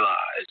with Selah.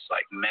 It's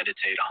like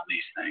meditate on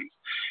these things.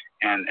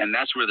 And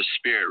that's where the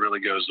Spirit really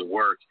goes to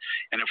work.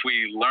 And if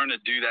we learn to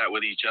do that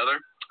with each other,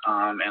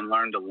 and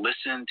learn to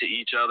listen to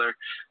each other,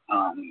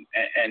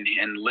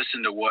 and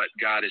listen to what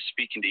God is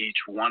speaking to each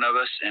one of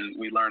us, and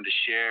we learn to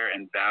share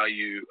and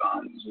value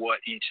what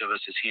each of us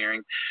is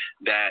hearing,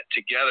 that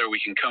together we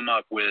can come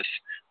up with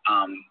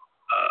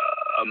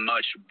a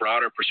much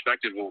broader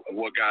perspective of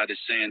what God is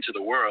saying to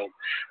the world.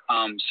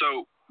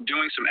 So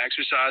doing some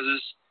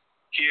exercises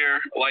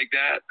here like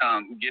that,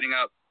 getting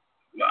up,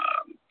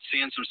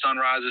 seeing some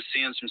sunrises,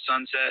 seeing some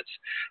sunsets,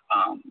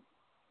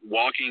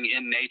 walking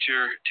in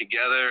nature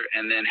together,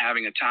 and then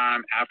having a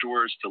time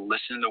afterwards to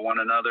listen to one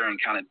another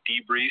and kind of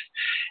debrief,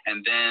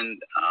 and then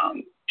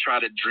try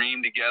to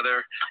dream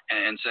together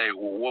and say,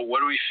 well,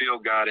 what do we feel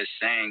God is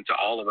saying to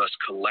all of us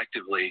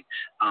collectively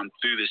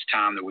through this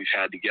time that we've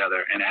had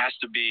together? And it has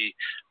to be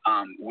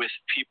with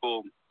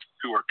people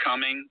who are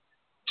coming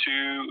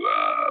to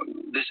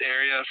this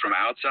area from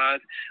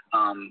outside,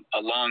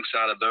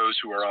 alongside of those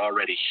who are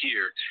already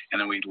here, and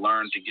then we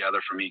learn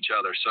together from each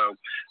other. So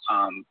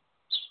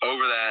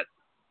over that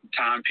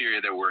time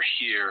period that we're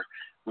here,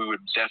 we would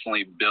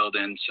definitely build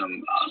in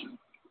some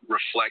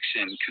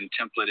reflection,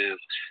 contemplative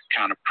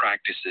kind of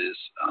practices.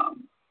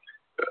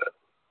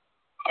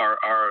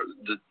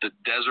 The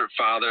desert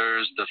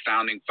fathers, the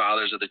founding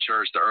fathers of the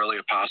church, the early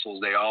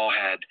apostles, they all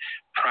had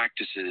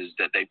practices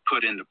that they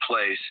put into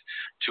place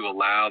to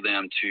allow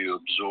them to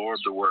absorb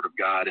the word of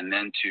God, and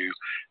then to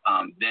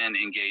then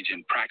engage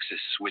in praxis,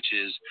 which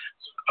is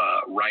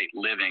right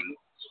living.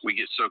 We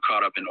get so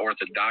caught up in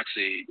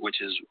orthodoxy,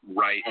 which is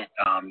right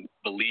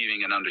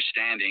believing and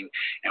understanding,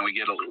 and we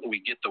get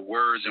the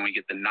words and we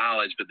get the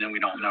knowledge, but then we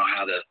don't know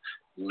how to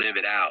live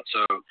it out.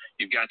 So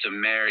you've got to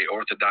marry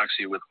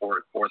orthodoxy with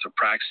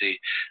orthopraxy,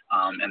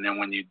 and then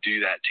when you do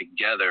that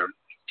together,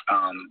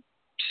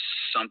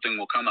 something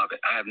will come of it.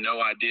 I have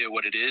no idea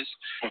what it is,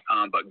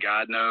 but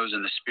God knows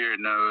and the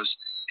Spirit knows,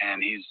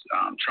 and He's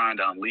trying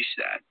to unleash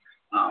that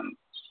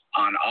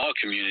on all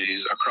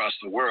communities across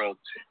the world.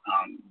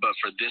 But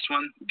for this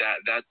one,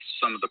 that's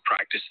some of the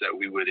practice that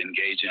we would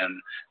engage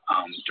in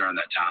during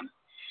that time.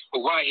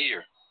 But why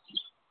here?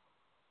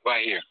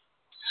 Why here?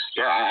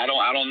 Yeah, I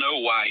don't know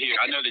why here.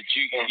 I know that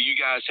you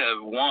guys have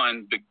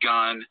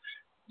begun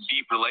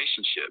deep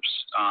relationships.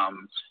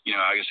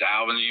 I guess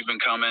Alvin, you've been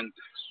coming.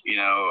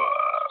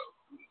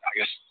 I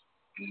guess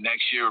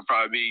next year will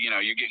probably be,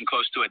 you're getting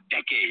close to a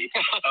decade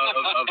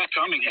of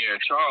coming here.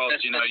 Charles,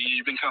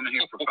 you've been coming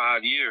here for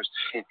 5 years.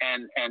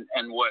 And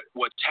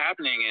what's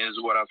happening is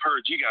what I've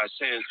heard you guys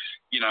say is,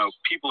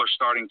 people are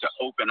starting to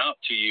open up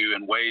to you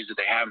in ways that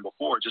they haven't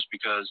before just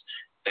because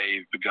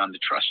they've begun to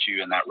trust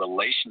you and that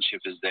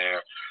relationship is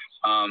there.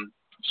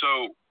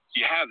 So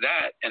you have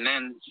that. And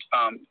then,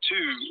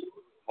 two,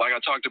 like I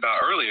talked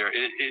about earlier,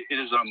 it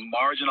is a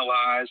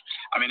marginalized,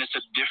 it's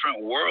a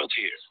different world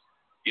here.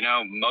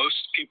 Most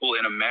people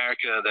in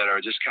America that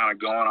are just kind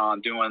of going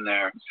on doing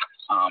their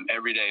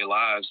everyday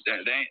lives,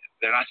 they're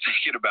not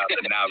thinking about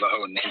the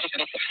Navajo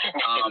Nation.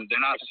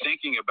 They're not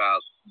thinking about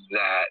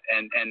that.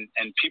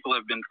 And people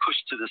have been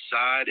pushed to the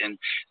side, and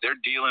they're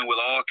dealing with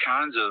all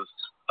kinds of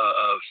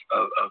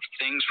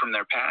things from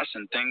their past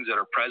and things that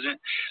are present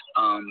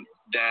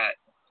that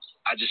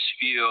I just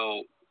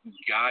feel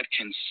God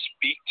can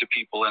speak to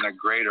people in a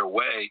greater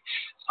way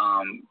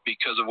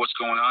because of what's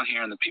going on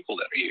here and the people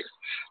that are here.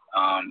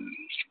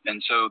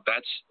 And so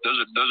those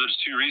are the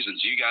two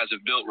reasons. You guys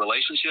have built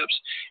relationships.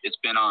 It's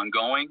been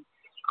ongoing.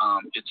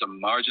 It's a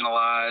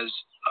marginalized,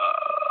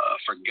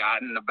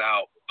 forgotten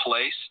about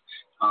place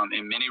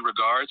in many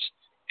regards.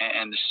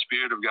 And the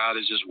Spirit of God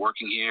is just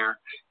working here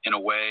in a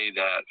way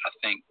that I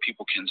think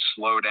people can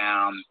slow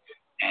down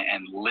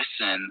and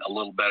listen a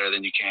little better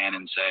than you can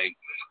in, say,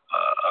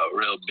 a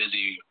real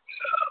busy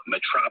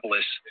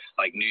metropolis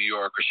like New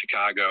York or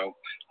Chicago.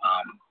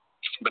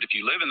 But if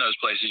you live in those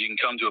places, you can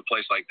come to a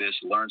place like this,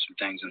 learn some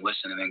things and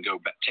listen, and then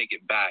go back, take it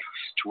back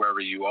to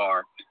wherever you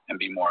are and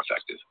be more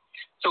effective.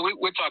 So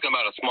we're talking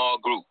about a small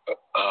group,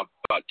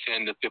 about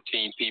 10 to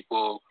 15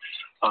 people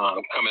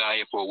coming out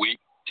here for a week,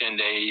 10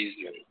 days.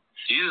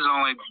 Jesus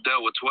only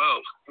dealt with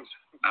 12.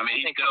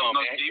 He dealt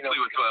most deeply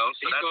with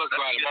 12. So that's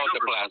trying to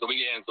multiply, so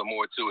we can add some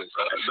more to it.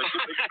 So.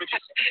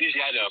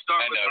 I know.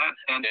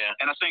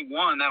 And I think,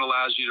 one, that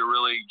allows you to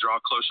really draw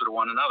closer to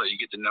one another. You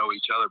get to know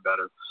each other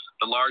better.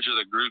 The larger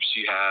the groups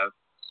you have,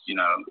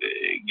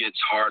 it gets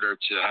harder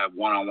to have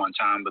one-on-one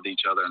time with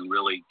each other and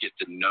really get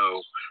to know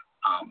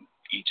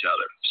each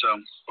other. So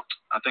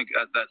I think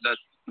that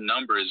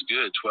number is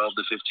good, 12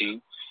 to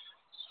 15.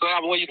 So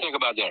what do you think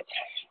about that?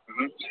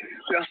 Mm-hmm.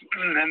 Yeah,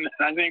 and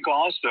I think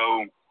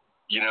also,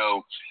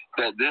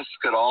 that this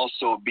could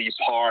also be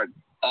part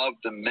of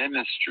the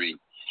ministry.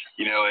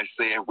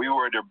 Say if we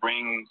were to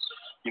bring,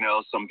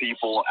 some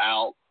people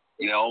out,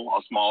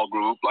 a small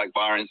group, like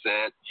Byron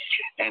said,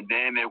 and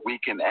then if we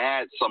can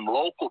add some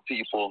local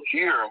people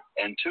here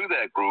into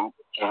that group,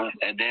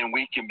 and then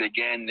we can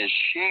begin to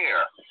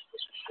share.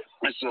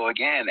 And so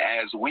again,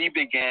 as we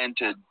begin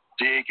to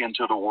dig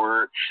into the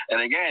word,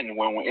 and again,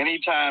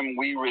 anytime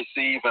we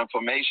receive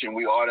information,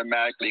 we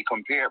automatically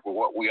compare it with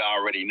what we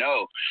already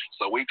know.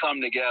 So we come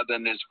together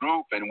in this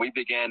group and we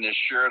begin to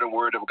share the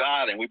word of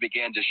God, and we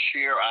begin to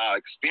share our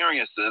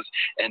experiences,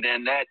 and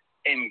then that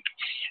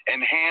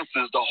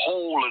enhances the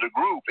whole of the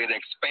group. It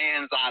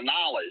expands our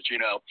knowledge,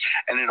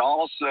 and it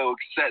also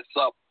sets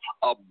up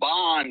a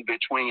bond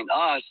between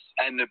us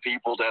and the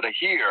people that are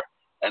here.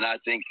 And I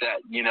think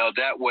that,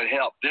 that would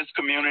help this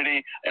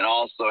community and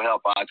also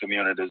help our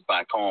communities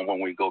back home when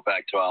we go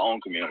back to our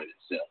own communities.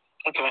 Yeah.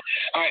 Okay.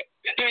 All right.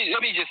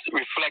 Let me just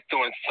reflect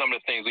on some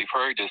of the things we've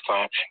heard this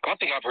time. I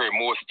think I've heard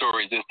more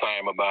stories this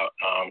time about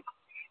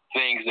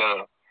things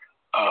that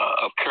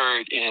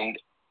occurred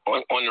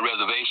on the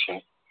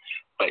reservation,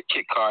 like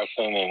Kit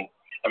Carson and,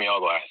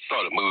 although I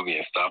saw the movie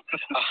and stuff.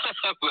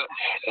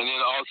 And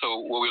then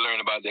also what we learned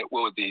about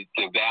what was the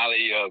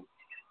valley of,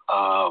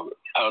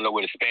 I don't know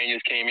where the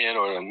Spaniards came in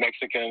or the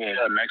Mexican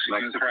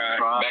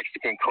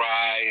Mexican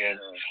cry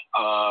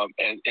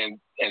and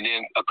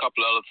then a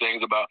couple other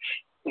things about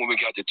when we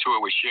got the tour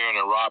with Sharon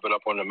and Robert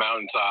up on the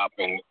mountaintop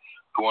and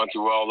going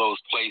through all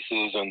those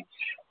places and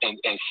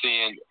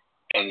seeing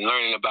and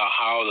learning about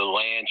how the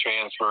land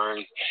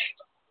transfers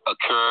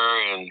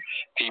occur and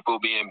people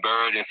being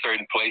buried in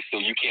certain places, so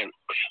you can't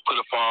put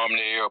a farm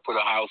there or put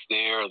a house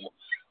there.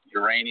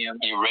 Uranium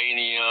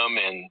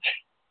and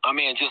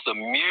just a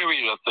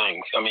myriad of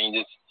things.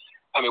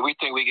 We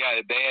think we got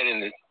it bad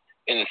in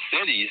the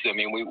cities.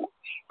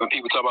 When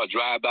people talk about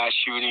drive-by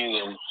shootings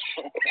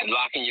and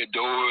locking your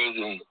doors,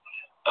 and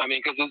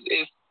because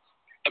it's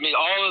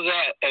all of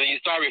that, and you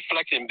start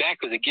reflecting back,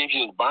 because it gives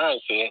you, as Byron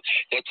said,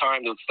 that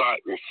time to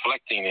start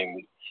reflecting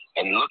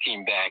and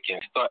looking back and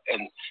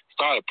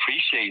start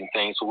appreciating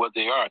things for what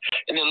they are,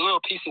 and then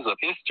little pieces of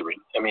history.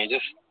 The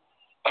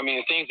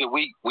things that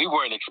we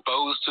weren't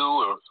exposed to,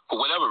 or for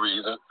whatever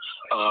reason.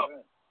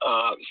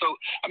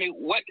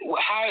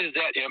 How has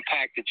that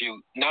impacted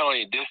you, not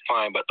only this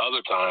time, but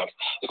other times,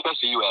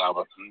 especially you,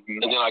 Albert?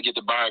 Mm-hmm. And then I get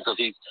to Byron because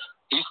he's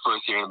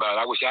first hearing about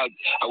it. I wish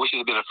it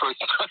had been the first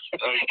time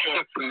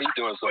for me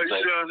doing something.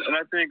 And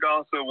I think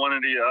also one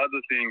of the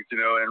other things,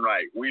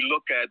 we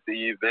look at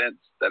the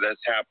events that has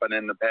happened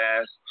in the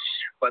past,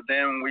 but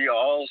then we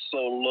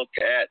also look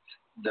at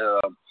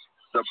the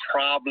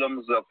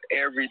problems of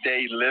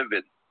everyday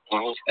living.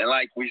 And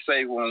like we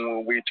say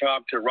when we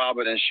talk to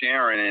Robert and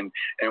Sharon,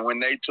 and when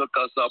they took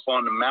us up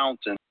on the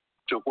mountain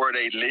to where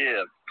they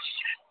live,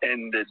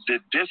 and the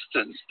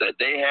distance that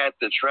they had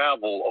to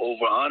travel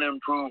over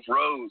unimproved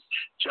roads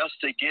just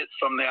to get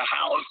from their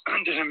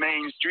house to the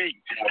main street.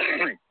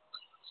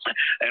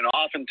 And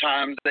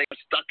oftentimes they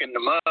were stuck in the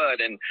mud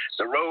and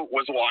the road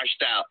was washed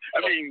out.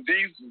 I mean,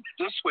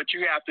 this is what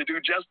you have to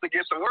do just to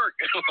get to work,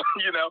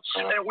 you know.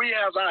 And we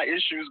have our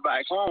issues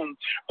back home,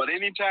 but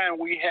anytime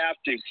we have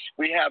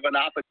an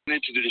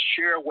opportunity to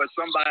share what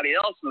somebody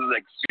else is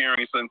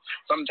experiencing,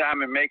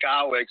 sometimes it make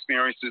our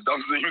experiences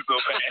don't seem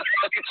so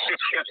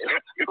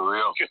bad. For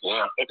real,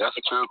 yeah, that's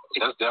true.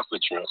 That's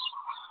definitely true.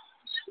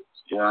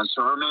 Yeah, and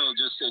so for me, it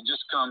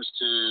just comes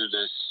to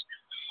this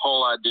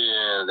whole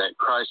idea that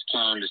Christ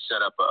came to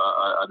set up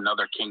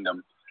another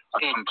kingdom,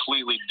 a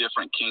completely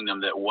different kingdom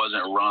that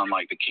wasn't run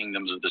like the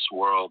kingdoms of this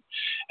world.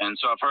 And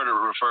so I've heard it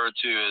referred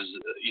to as,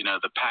 you know,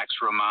 the Pax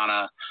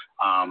Romana,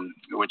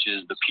 which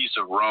is the peace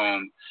of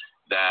Rome,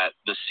 that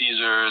the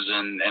Caesars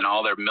and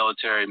all their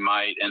military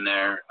might and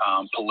their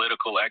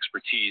political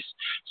expertise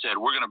said,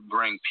 we're going to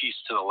bring peace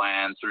to the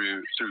land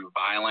through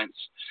violence,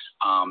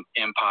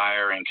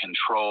 empire, and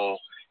control.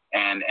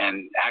 And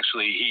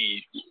actually,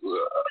 he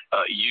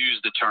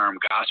used the term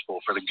gospel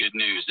for the good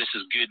news. This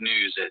is good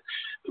news that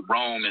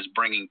Rome is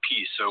bringing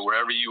peace. So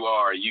wherever you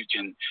are, you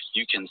can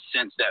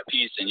sense that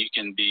peace, and you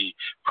can be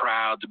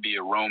proud to be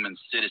a Roman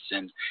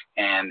citizen,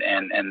 and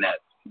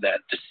that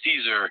the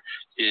Caesar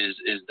is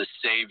the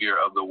savior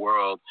of the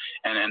world.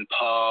 And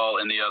Paul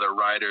and the other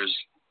writers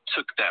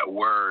took that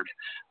word.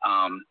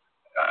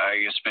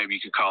 I guess maybe you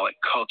could call it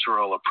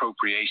cultural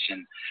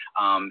appropriation,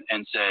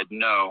 and said,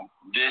 no,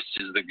 this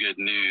is the good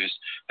news,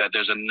 that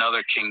there's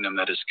another kingdom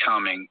that is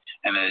coming,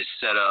 and that is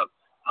set up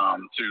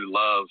through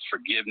love,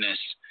 forgiveness,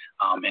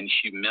 and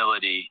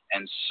humility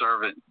and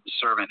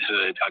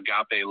servanthood,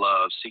 agape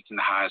love, seeking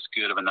the highest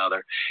good of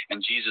another.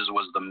 And Jesus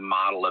was the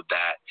model of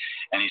that.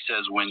 And he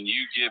says, when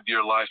you give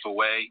your life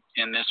away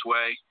in this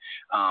way,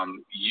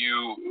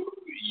 you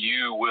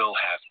will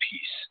have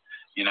peace.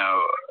 You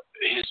know,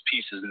 his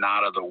peace is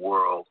not of the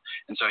world.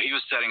 And so he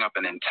was setting up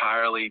an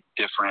entirely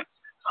different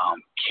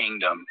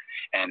kingdom.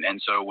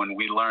 And so when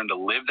we learn to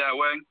live that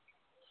way,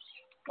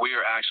 we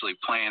are actually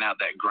playing out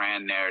that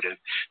grand narrative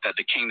that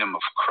the kingdom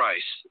of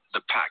Christ,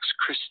 the Pax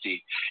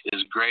Christi,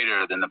 is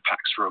greater than the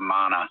Pax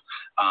Romana,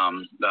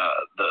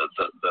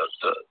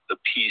 the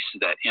peace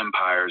that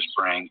empires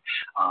bring.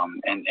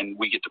 And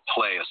we get to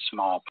play a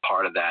small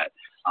part of that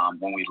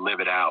when we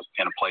live it out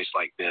in a place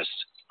like this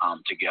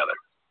together.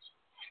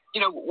 You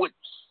know,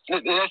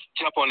 let's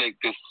jump on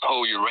this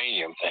whole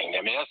uranium thing.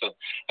 I mean,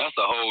 that's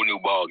a whole new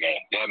ball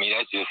game. I mean,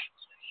 that's just,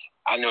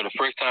 I know the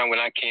first time when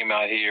I came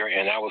out here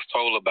and I was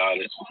told about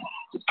it,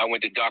 I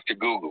went to Dr.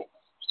 Google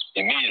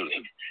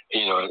immediately,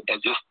 you know,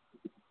 and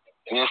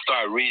then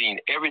started reading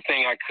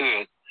everything I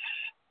could.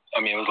 I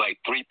mean, it was like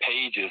 3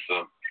 pages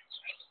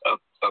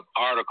of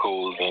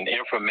articles and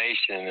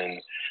information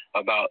and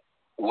about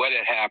what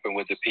had happened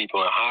with the people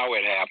and how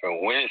it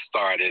happened, when it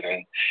started,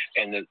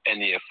 and the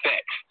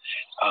effects,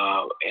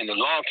 and the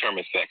long-term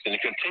effects, and the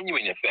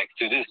continuing effects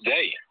to this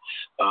day.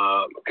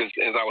 Because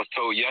as I was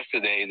told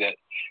yesterday, that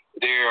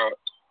there are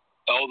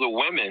older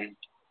women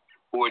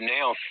who are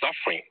now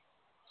suffering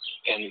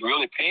and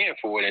really paying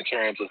for it in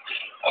terms of,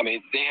 I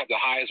mean, they have the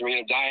highest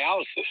rate of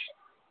dialysis.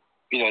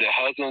 You know, their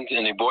husbands,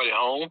 and they brought it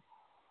home,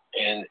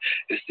 and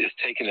it's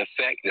taking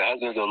effect. The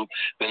husbands have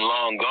been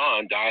long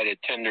gone, died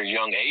at tender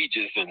young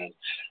ages, and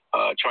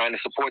trying to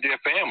support their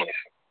families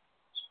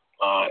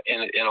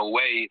in a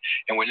way,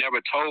 and we're never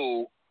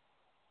told,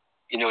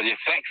 you know, the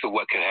effects of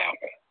what could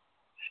happen.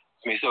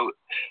 I mean, so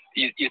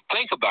you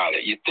think about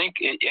it. You think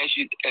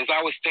as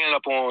I was standing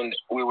up on,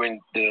 we were in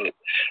the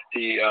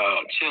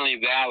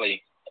Chinle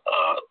Valley,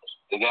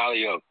 the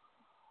valley of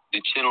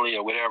the Chinle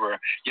or whatever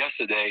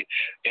yesterday,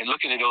 and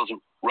looking at those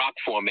rock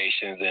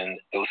formations and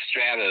those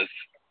stratas,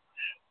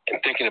 and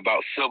thinking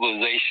about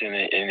civilization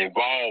and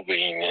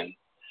evolving and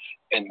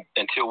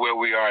until where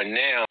we are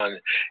now,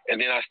 and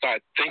then I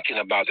start thinking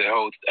about the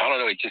whole, I don't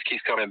know, it just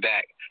keeps coming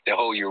back, the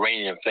whole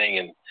uranium thing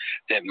and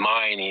that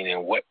mining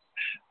and what,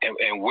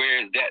 and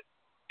where is that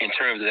in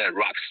terms of that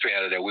rock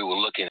strata that we were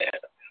looking at?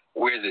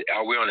 Where is it?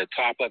 Are we on the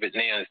top of it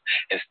now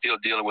and still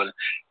dealing with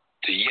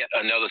to yet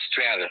another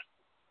strata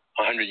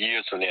 100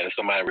 years from now that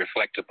somebody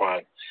reflect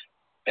upon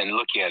and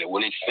look at it?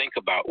 Will they think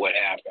about what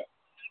happened?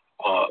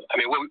 I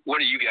mean, what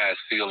are you guys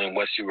feeling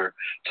once you were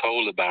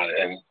told about it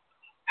and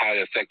how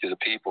it affected the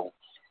people?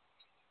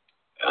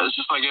 It's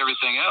just like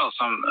everything else.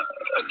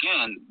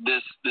 Again,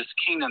 this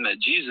kingdom that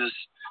Jesus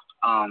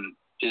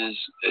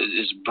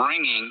is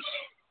bringing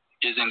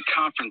is in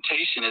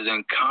confrontation, is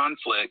in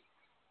conflict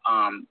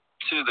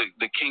to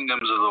the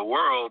kingdoms of the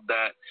world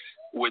that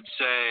would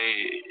say,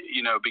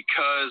 you know,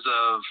 because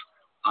of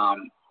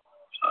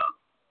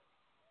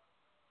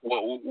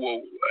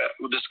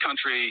this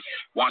country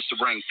wants to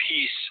bring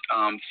peace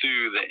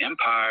through the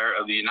empire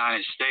of the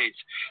United States,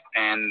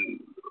 and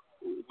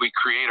we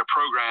create a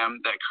program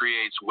that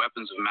creates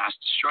weapons of mass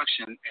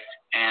destruction,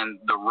 and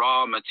the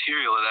raw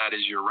material of that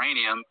is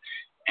uranium,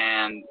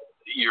 and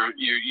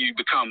you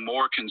become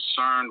more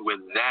concerned with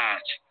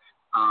that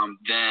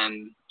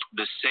than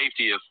the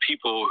safety of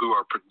people who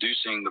are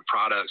producing the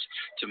products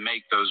to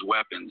make those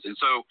weapons. And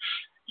so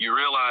you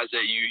realize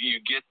that you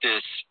get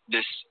this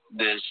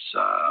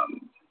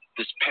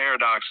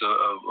paradox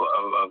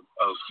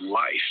of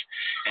life,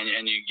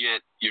 and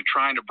you're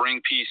trying to bring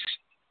peace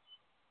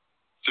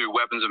through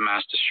weapons of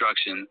mass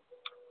destruction.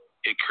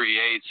 It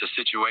creates a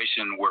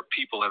situation where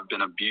people have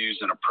been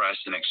abused and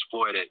oppressed and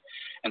exploited.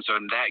 And so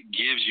that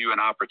gives you an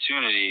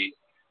opportunity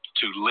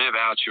to live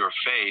out your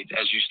faith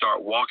as you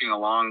start walking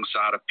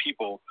alongside of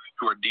people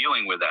who are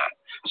dealing with that.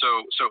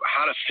 So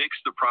how to fix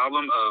the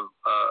problem of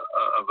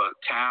a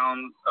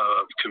town,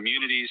 of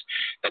communities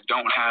that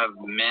don't have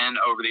men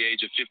over the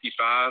age of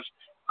 55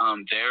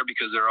 there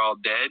because they're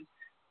all dead.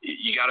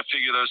 You got to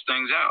figure those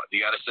things out. You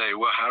got to say,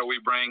 well, how do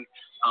we bring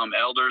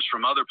elders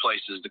from other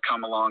places to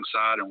come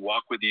alongside and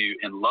walk with you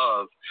in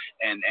love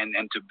and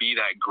to be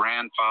that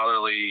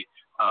grandfatherly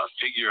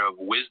figure of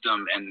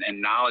wisdom and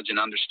knowledge and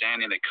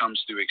understanding that comes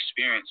through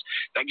experience.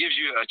 That gives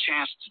you a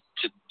chance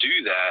to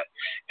do that.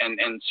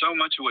 And so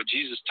much of what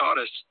Jesus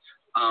taught us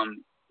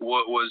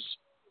was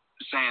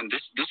saying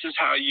this is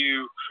how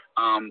you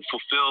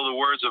fulfill the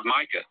words of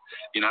Micah,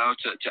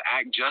 to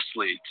act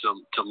justly,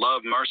 to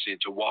love mercy,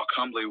 to walk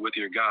humbly with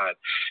your God.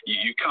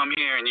 You come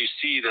here and you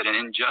see that an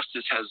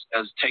injustice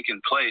has taken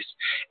place,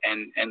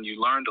 and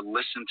you learn to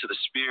listen to the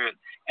Spirit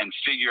and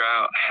figure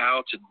out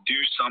how to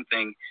do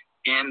something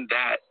in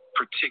that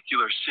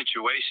particular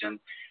situation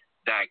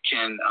that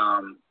can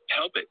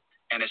help it.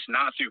 And it's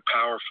not through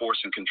power, force,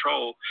 and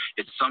control.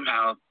 It's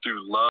somehow through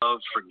love,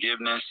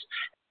 forgiveness,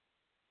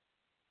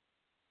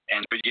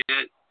 and you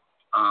get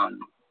a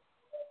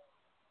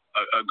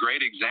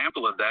great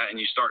example of that, and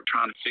you start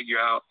trying to figure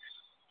out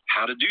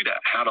how to do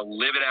that, how to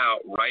live it out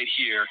right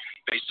here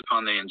based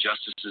upon the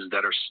injustices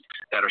that are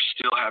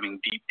still having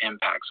deep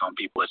impacts on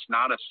people. It's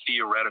not a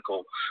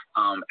theoretical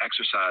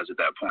exercise at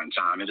that point in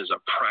time. It is a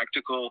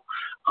practical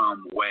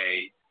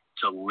way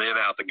to live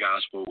out the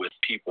gospel with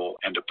people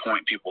and to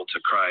point people to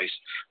Christ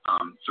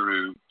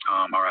through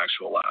our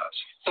actual lives.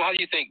 So how do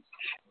you think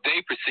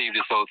they perceive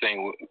this whole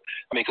thing?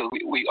 I mean, because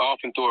we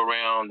often throw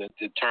around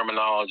the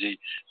terminology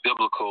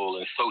biblical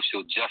and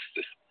social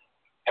justice.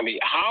 I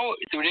mean, how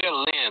through their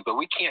lens, but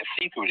we can't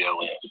see through their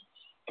lens.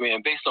 I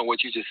mean, based on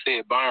what you just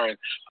said, Byron,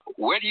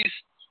 what do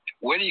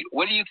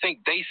you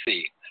think they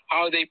see?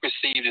 How do they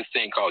perceive this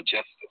thing called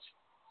justice?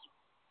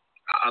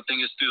 I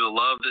think it's through the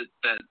love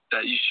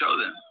that you show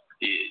them.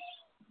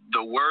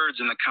 The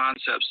words and the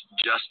concepts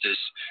justice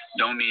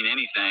don't mean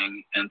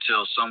anything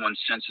until someone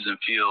senses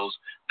and feels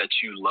that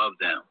you love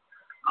them.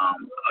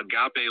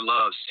 Agape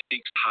love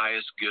seeks the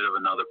highest good of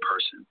another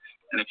person.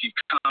 And if you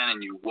come in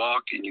and you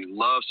walk and you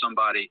love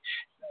somebody,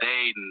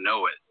 they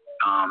know it.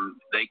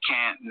 They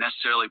can't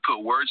necessarily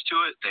put words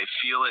to it. They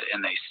feel it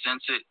and they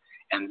sense it.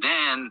 And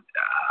then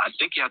I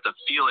think you have to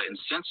feel it and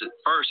sense it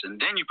first, and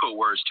then you put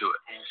words to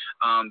it.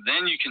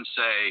 Then you can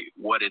say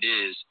what it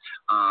is.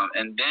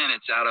 And then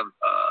it's out of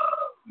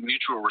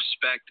mutual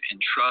respect and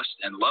trust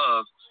and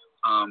love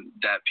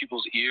that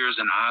people's ears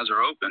and eyes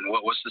are open.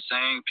 What's the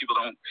saying? People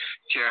don't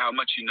care how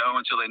much you know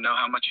until they know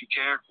how much you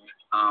care.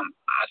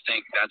 I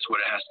think that's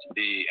what it has to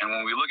be. And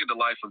when we look at the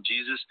life of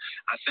Jesus,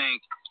 I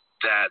think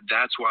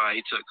that's why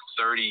he took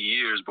 30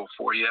 years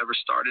before he ever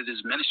started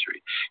his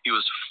ministry. He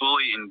was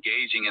fully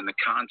engaging in the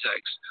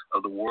context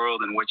of the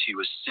world in which he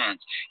was sent.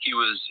 He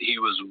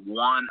was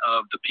one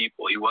of the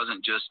people. He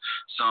wasn't just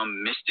some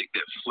mystic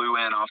that flew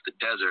in off the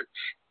desert.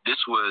 This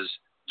was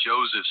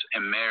Joseph's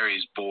and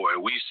Mary's boy.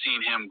 We've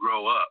seen him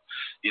grow up,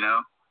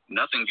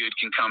 Nothing good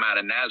can come out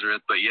of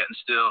Nazareth, but yet and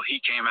still he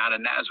came out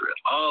of Nazareth.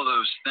 All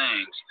those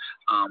things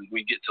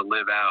we get to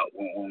live out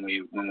when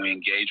we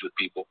engage with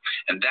people,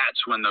 and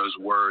that's when those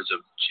words of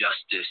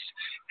justice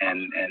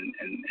and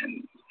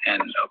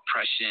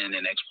oppression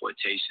and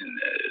exploitation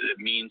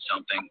mean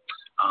something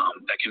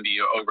that can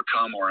be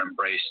overcome or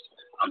embraced,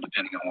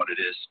 depending on what it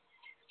is.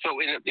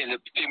 So in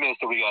the few minutes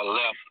that we got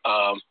left,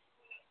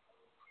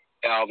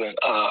 Alvin,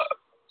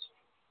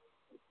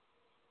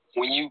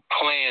 when you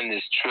plan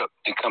this trip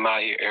to come out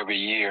here every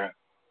year,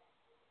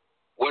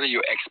 what are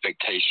your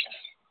expectations?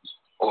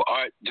 Or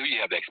do you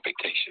have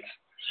expectations?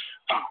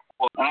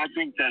 Well, I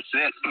think that's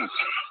it.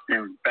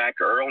 And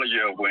back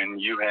earlier when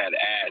you had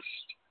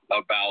asked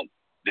about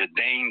the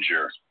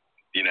danger,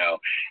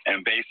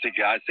 and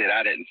basically I said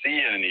I didn't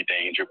see any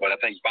danger, but I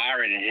think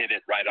Byron hit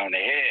it right on the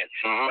head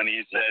when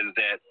he says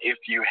that if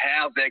you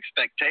have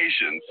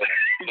expectations,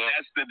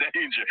 that's the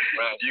danger.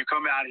 Right. If you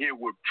come out here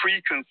with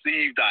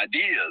preconceived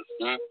ideas,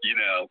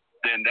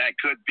 then that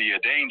could be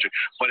a danger.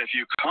 But if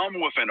you come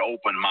with an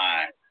open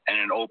mind and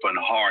an open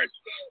heart,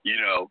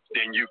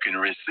 then you can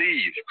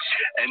receive.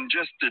 And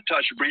just to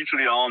touch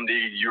briefly on the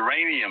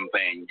uranium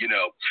thing,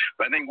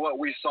 I think what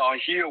we saw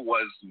here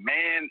was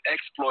man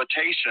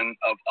exploitation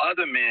of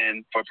other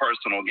men for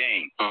personal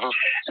gain.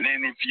 And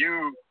then if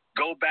you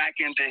go back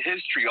into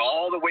history,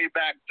 all the way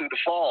back through the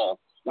fall,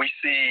 we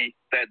see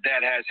that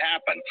has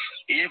happened.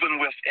 Even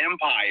with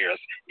empires,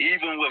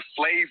 even with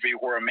slavery,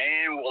 where a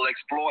man will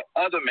exploit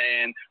other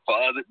men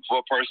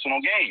for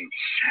personal gain.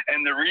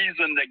 And the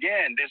reason,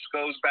 again, this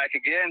goes back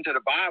again to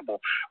the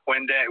Bible,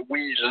 when that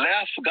we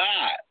left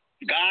God.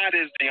 God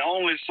is the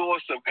only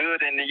source of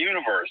good in the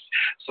universe.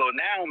 So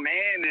now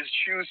man is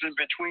choosing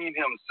between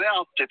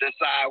himself to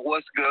decide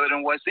what's good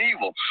and what's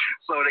evil.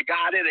 So the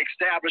God that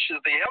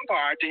establishes the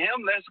empire, to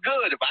him, that's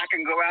good. If I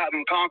can go out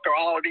and conquer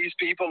all of these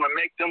people and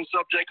make them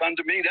subject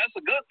unto me, that's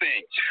a good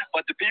thing.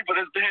 But the people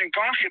that's being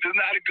conquered is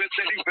not a good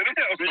thing for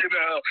them, you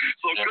know.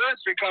 So good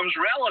becomes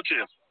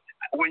relative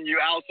when you're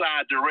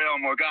outside the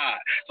realm of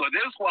God. So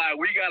this is why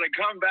we got to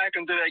come back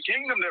into that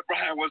kingdom that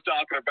Brian was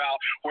talking about,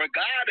 where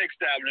God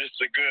established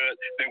the good,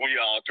 then we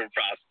all can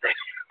prosper.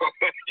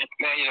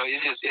 Man, you know,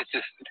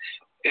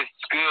 it's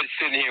good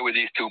sitting here with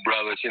these two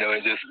brothers. You know,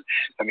 it's just,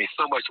 I mean,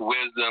 so much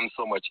wisdom,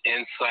 so much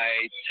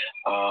insight,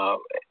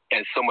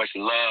 and so much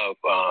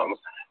love.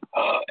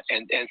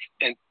 And at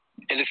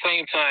the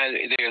same time,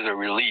 there's a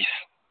release.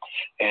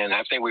 And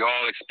I think we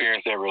all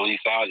experience that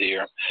release out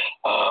here.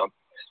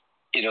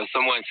 You know,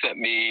 someone sent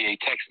me a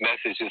text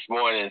message this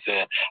morning and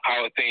said,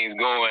 "How are things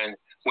going?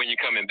 When you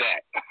coming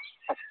back?"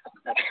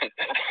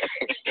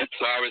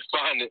 So I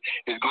responded,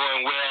 "It's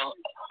going well.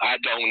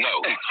 I don't know."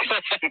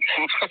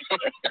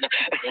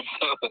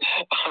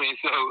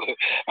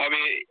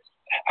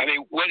 I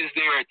mean, what is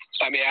there?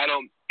 I mean,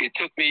 it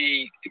took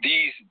me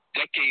these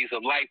decades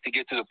of life to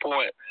get to the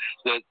point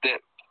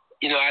that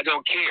you know, I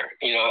don't care.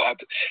 You know,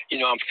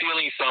 I'm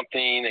feeling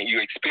something, and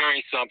you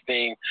experience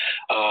something.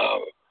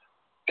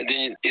 And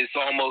then it's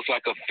almost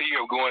like a fear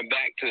of going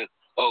back to,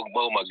 oh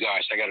my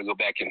gosh, I got to go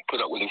back and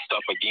put up with this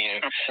stuff again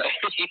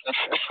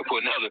for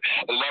another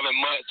 11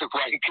 months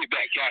before I can get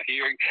back out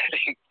here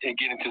and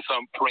get into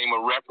some frame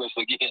of reference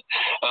again.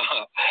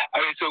 I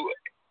mean, so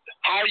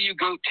how do you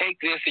go take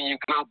this and you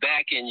go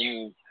back and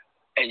you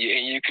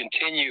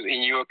continue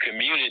in your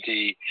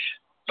community,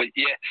 but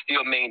yet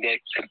still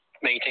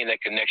maintain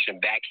that connection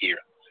back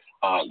here?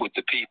 With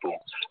the people,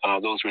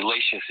 those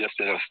relationships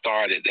that have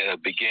started, that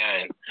have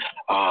begun.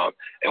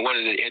 And one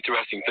of the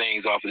interesting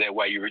things off of that,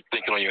 while you were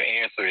thinking on your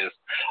answer, is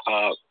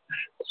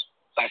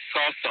I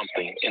saw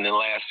something in the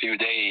last few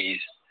days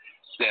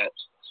that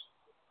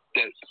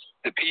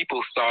the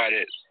people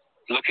started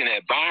looking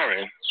at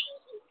Byron.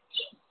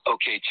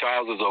 Okay,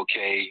 Charles is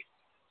okay.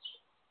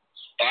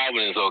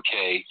 Alvin is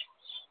okay.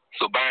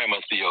 So Byron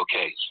must be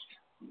okay.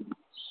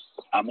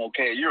 I'm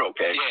okay. You're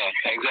okay.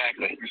 Yeah,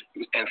 exactly.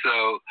 And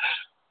so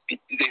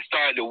they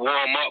started to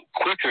warm up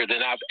quicker than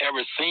I've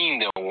ever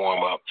seen them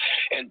warm up.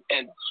 And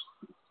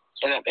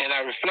I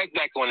reflect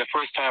back on the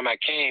first time I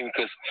came,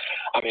 because,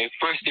 I mean,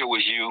 first there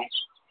was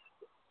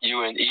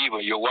you and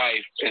Eva, your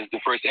wife, as the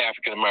first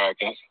African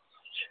Americans.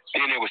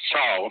 Then there was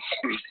Charles,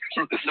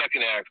 the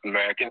second African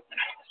American,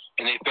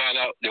 and they found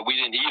out that we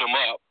didn't eat them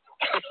up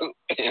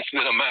and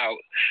spit them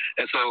out.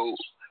 And so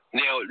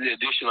now the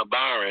addition of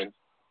Byron,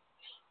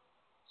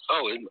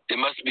 it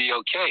must be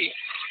okay.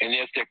 And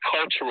there's the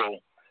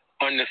cultural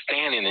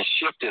understanding and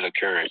shift that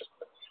occurred,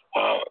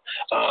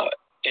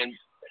 and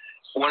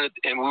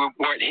we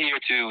weren't here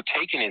to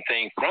take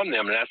anything from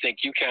them. And I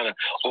think you kind of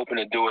opened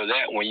the door of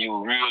that when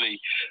you really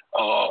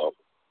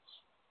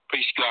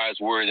preach God's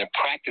word and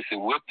practice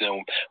it with them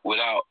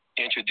without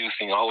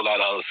introducing a whole lot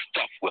of other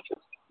stuff with it.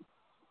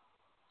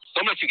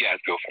 So let you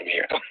guys go from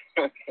here.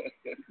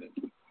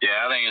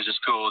 Yeah, I think it's just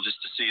cool just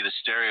to see the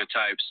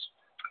stereotypes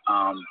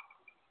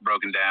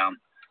broken down.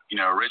 You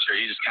know, Richard,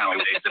 he just kind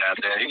of lays it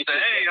out there. He said,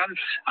 "Hey,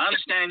 I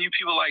understand you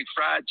people like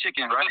fried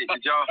chicken, right?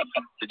 Did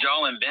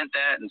y'all invent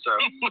that?" And so,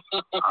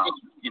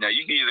 you know,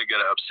 you can either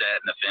get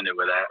upset and offended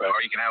with that, or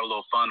you can have a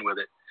little fun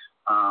with it.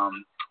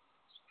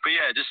 But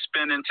yeah, just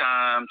spending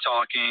time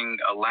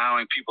talking,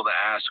 allowing people to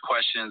ask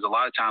questions. A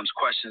lot of times,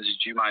 questions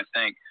that you might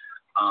think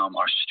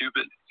are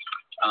stupid,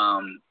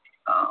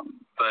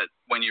 but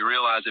when you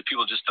realize that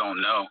people just don't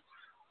know,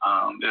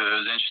 it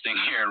was interesting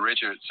hearing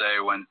Richard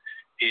say when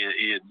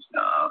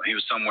he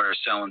was somewhere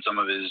selling some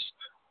of his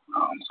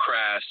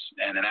crafts,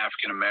 and an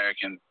African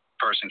American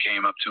person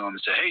came up to him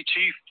and said, "Hey,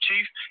 Chief,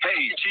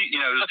 hey, Chief," you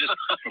know, it was just,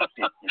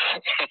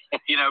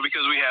 you know,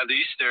 because we have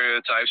these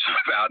stereotypes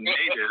about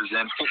natives,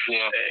 and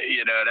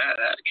you know,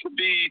 that could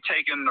be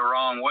taken the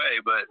wrong way,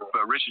 but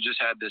Richard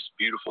just had this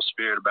beautiful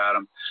spirit about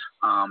him,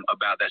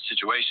 about that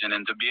situation,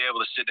 and to be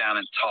able to sit down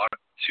and talk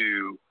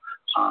to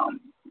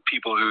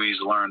people who he's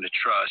learned to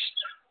trust,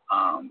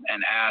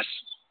 and ask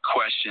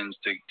questions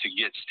to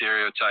get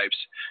stereotypes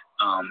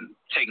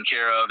taken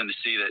care of, and to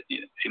see that,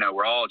 you know,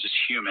 we're all just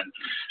human,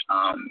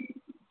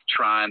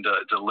 trying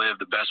to live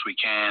the best we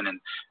can, and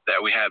that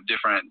we have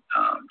different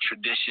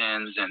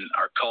traditions, and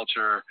our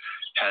culture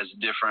has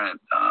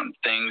different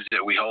things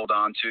that we hold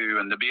on to,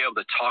 and to be able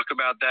to talk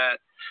about that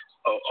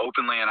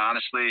openly and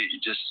honestly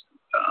just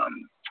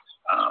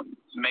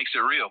makes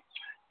it real.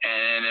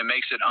 and it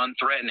makes it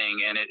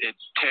unthreatening, and it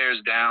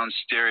tears down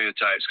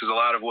stereotypes, because a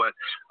lot of what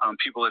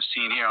people have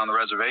seen here on the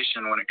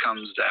reservation when it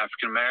comes to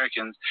African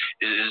Americans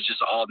is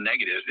just all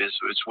negative.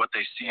 It's what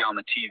they see on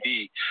the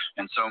TV,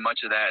 and so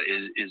much of that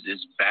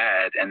is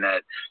bad, and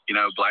that, you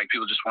know, black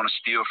people just want to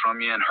steal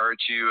from you and hurt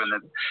you, and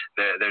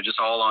that they're just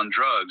all on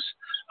drugs.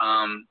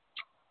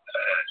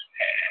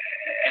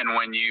 And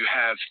when you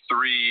have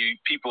 3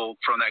 people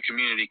from that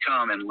community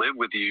come and live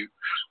with you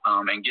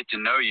and get to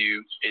know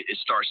you, it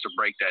starts to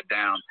break that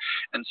down.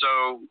 And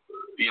so,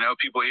 you know,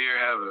 people here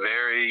have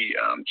very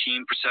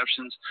keen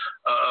perceptions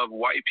of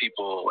white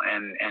people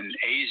and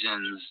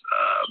Asians.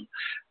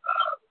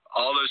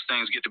 All those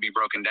things get to be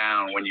broken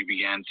down when you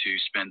begin to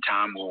spend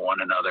time with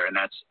one another, and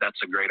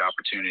that's a great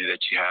opportunity that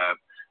you have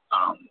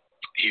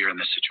here in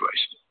this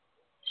situation.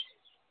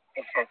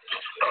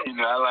 You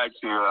know, I like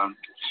to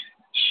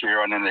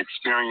share on an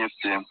experience.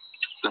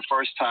 The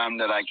first time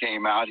that I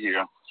came out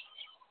here,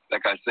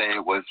 like I say,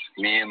 it was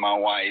me and my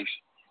wife,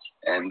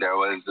 and there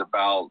was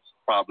about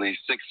probably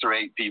 6 or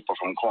 8 people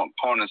from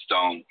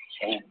Cornerstone.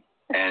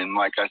 And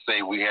like I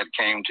say, we had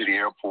came to the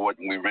airport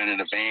and we rented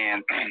a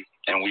van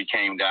and we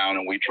came down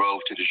and we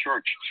drove to the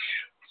church.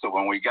 So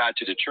when we got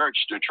to the church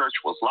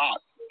was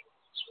locked.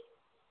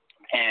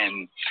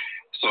 And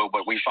so,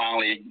 but we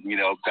finally, you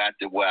know, got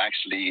to, well,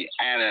 actually,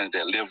 Anna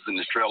that lives in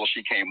the trailer,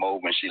 she came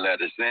over and she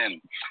let us in.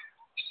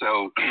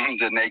 So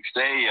the next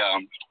day,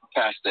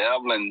 Pastor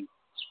Evelyn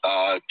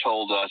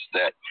told us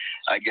that,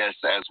 I guess,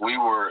 as we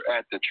were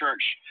at the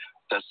church,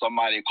 that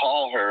somebody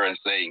called her and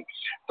say,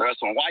 there's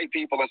some white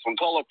people and some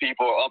colored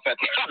people up at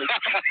the church.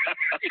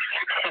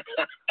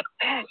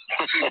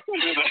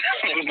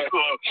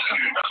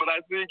 But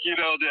I think, you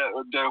know, that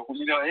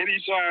you know,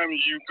 anytime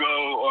you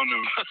go on a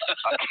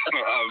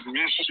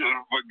mission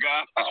for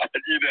God,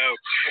 you know,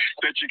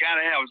 that you got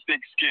to have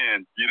thick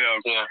skin, you know,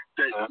 that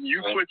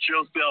you put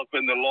yourself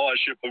in the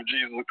lordship of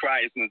Jesus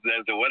Christ and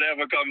says that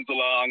whatever comes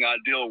along, I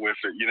deal with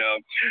it, you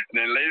know.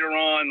 And then later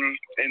on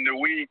in the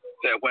week,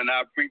 that when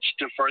I preached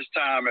the first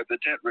time at the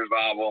tent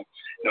revival,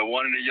 you know,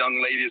 one of the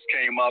young ladies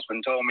came up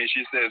and told me,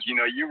 she says, you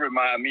know, you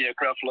remind me of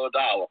Creflo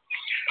Dollar.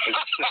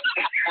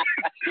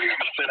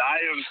 Said, I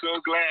am so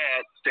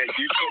glad that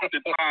you took the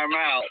time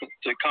out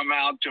to come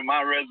out to my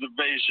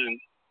reservation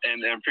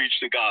and preach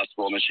the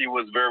gospel. And she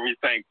was very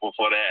thankful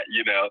for that,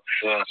 you know.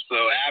 Yeah. So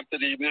after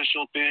the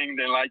initial thing,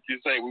 then like you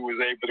say, we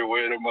was able to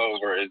win them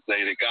over and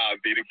say to God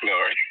be the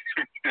glory.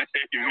 What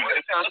did he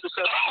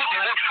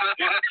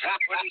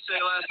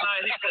say last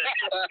night? He said,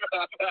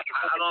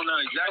 I don't know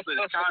exactly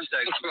the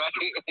context.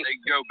 They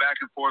go back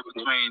and forth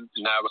between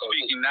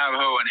speaking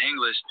Navajo and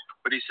English,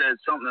 but he said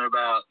something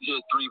about 3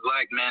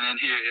 black men in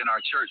here in our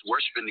church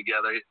worshiping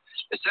together.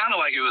 It sounded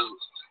like it was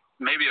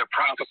maybe a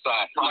prophesy,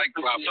 like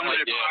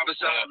somebody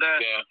prophesied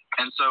that. Yeah.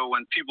 And so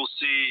when people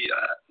see,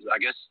 I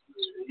guess,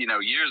 you know,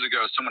 years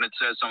ago, someone had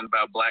said something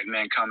about black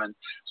men coming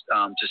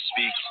to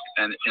speak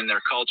in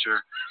their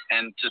culture,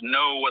 and to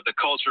know what the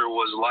culture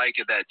was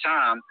like at that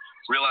time,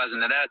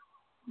 realizing that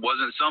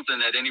wasn't something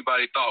that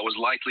anybody thought was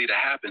likely to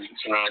happen.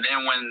 Right. And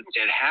then when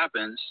it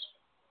happens,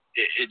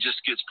 it just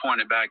gets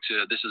pointed back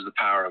to this is the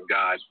power of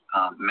God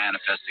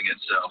manifesting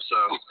itself. So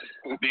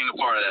being a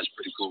part of that's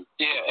pretty cool.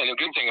 Yeah, and the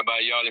good thing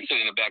about y'all didn't sit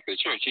in the back of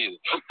the church either.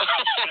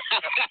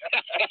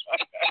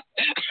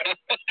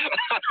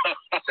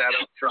 Sat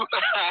up front. But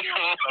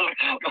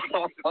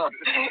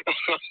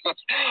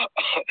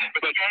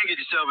you can't get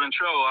yourself in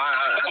trouble.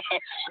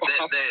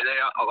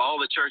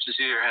 All the churches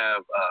here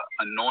have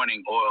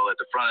anointing oil at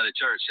the front of the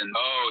church, and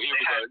here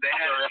we go. They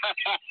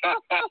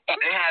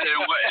had it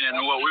in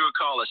what we would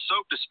call a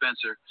soap dispenser.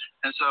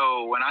 And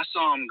so when I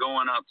saw them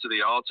going up to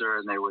the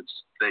altar and they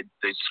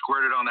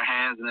squirt it on their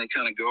hands and they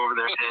kind of go over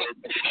their head,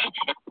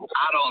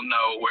 I don't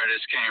know where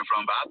this came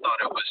from, but I thought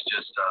it was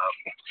just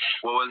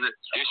what was it?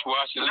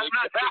 Dishwashing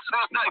liquid?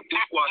 Not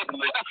dishwashing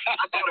liquid.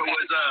 I thought it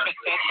was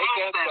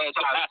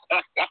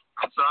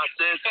so I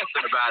said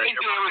something about it. He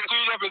said it was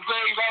 3 different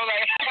things. I was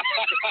like,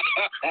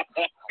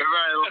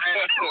 everybody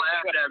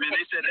laughed at me.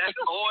 They said, that's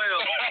oil.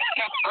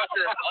 I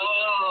said,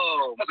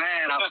 oh,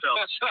 man, I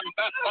felt stupid.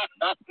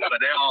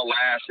 But they all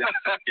laughed.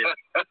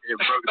 It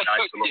broke the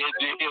ice a little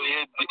bit.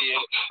 It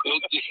did.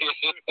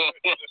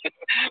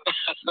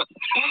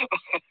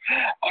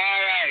 All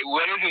right.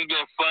 Well, this has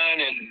been fun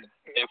and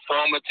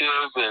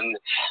informative and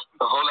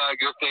a whole lot of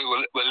good things.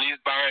 But at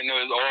least Byron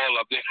knows all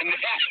up there.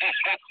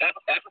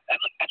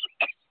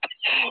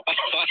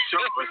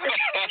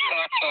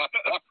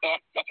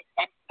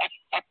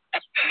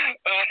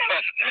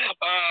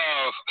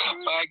 Oh,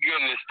 my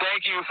goodness.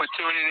 Thank you for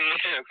tuning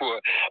in for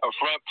a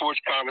front porch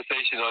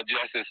conversation on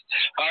justice.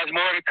 There's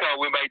more to come.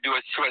 We might do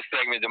a short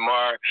segment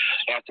tomorrow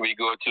after we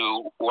go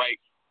to White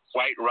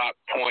Rock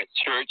Point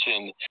Church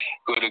and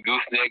go to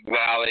Gooseneck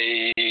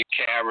Valley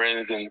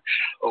Caverns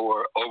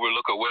or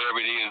overlook or whatever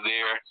it is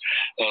there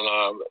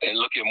and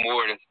look at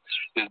more of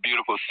this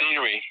beautiful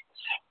scenery.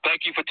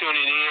 Thank you for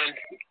tuning in.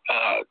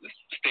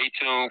 Stay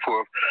tuned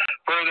for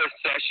further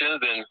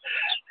sessions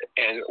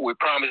And we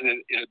promise that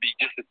it'll be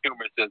just as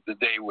humorous as the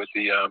day with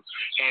the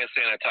hand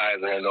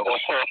sanitizer and the oil.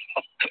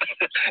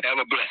 Have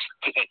a blessed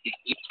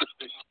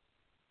day.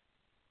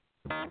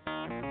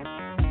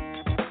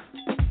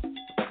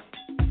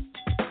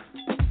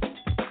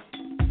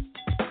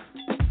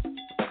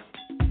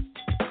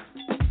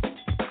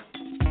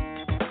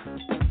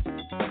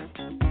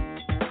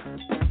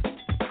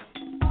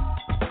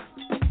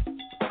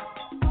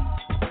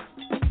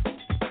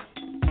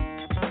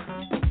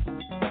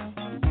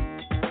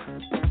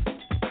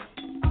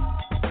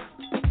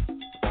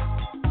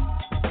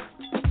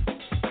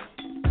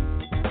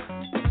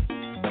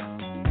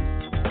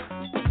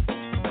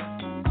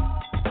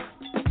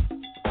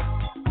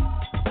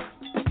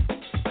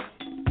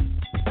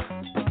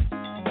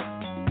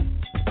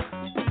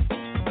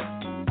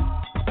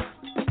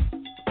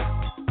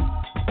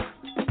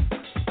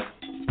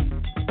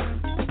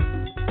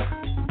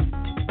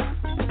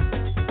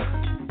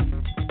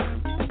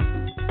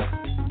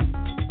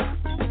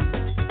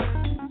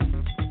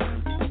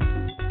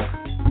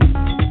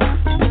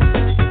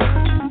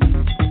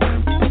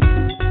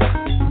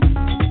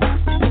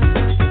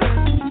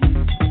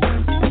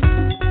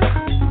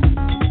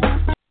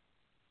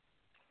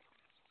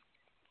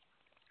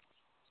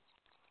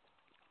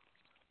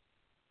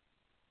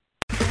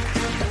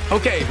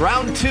 Okay,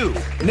 round two.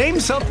 Name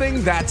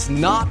something that's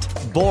not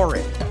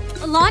boring.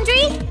 A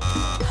laundry?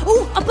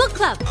 Ooh, a book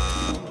club.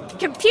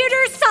 Computer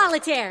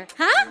solitaire,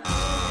 huh?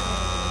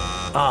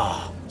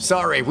 Ah, oh,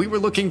 sorry, we were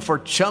looking for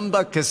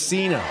Chumba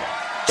Casino.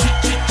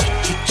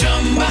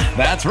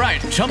 That's right,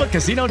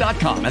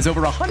 ChumbaCasino.com has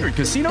over 100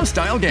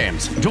 casino-style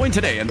games. Join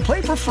today and play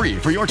for free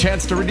for your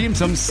chance to redeem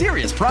some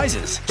serious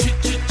prizes.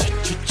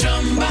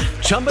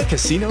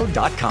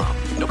 ChumbaCasino.com.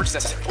 No purchase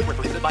necessary. Void where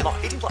prohibited by law.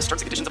 18+ terms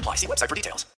and conditions apply. See website for details.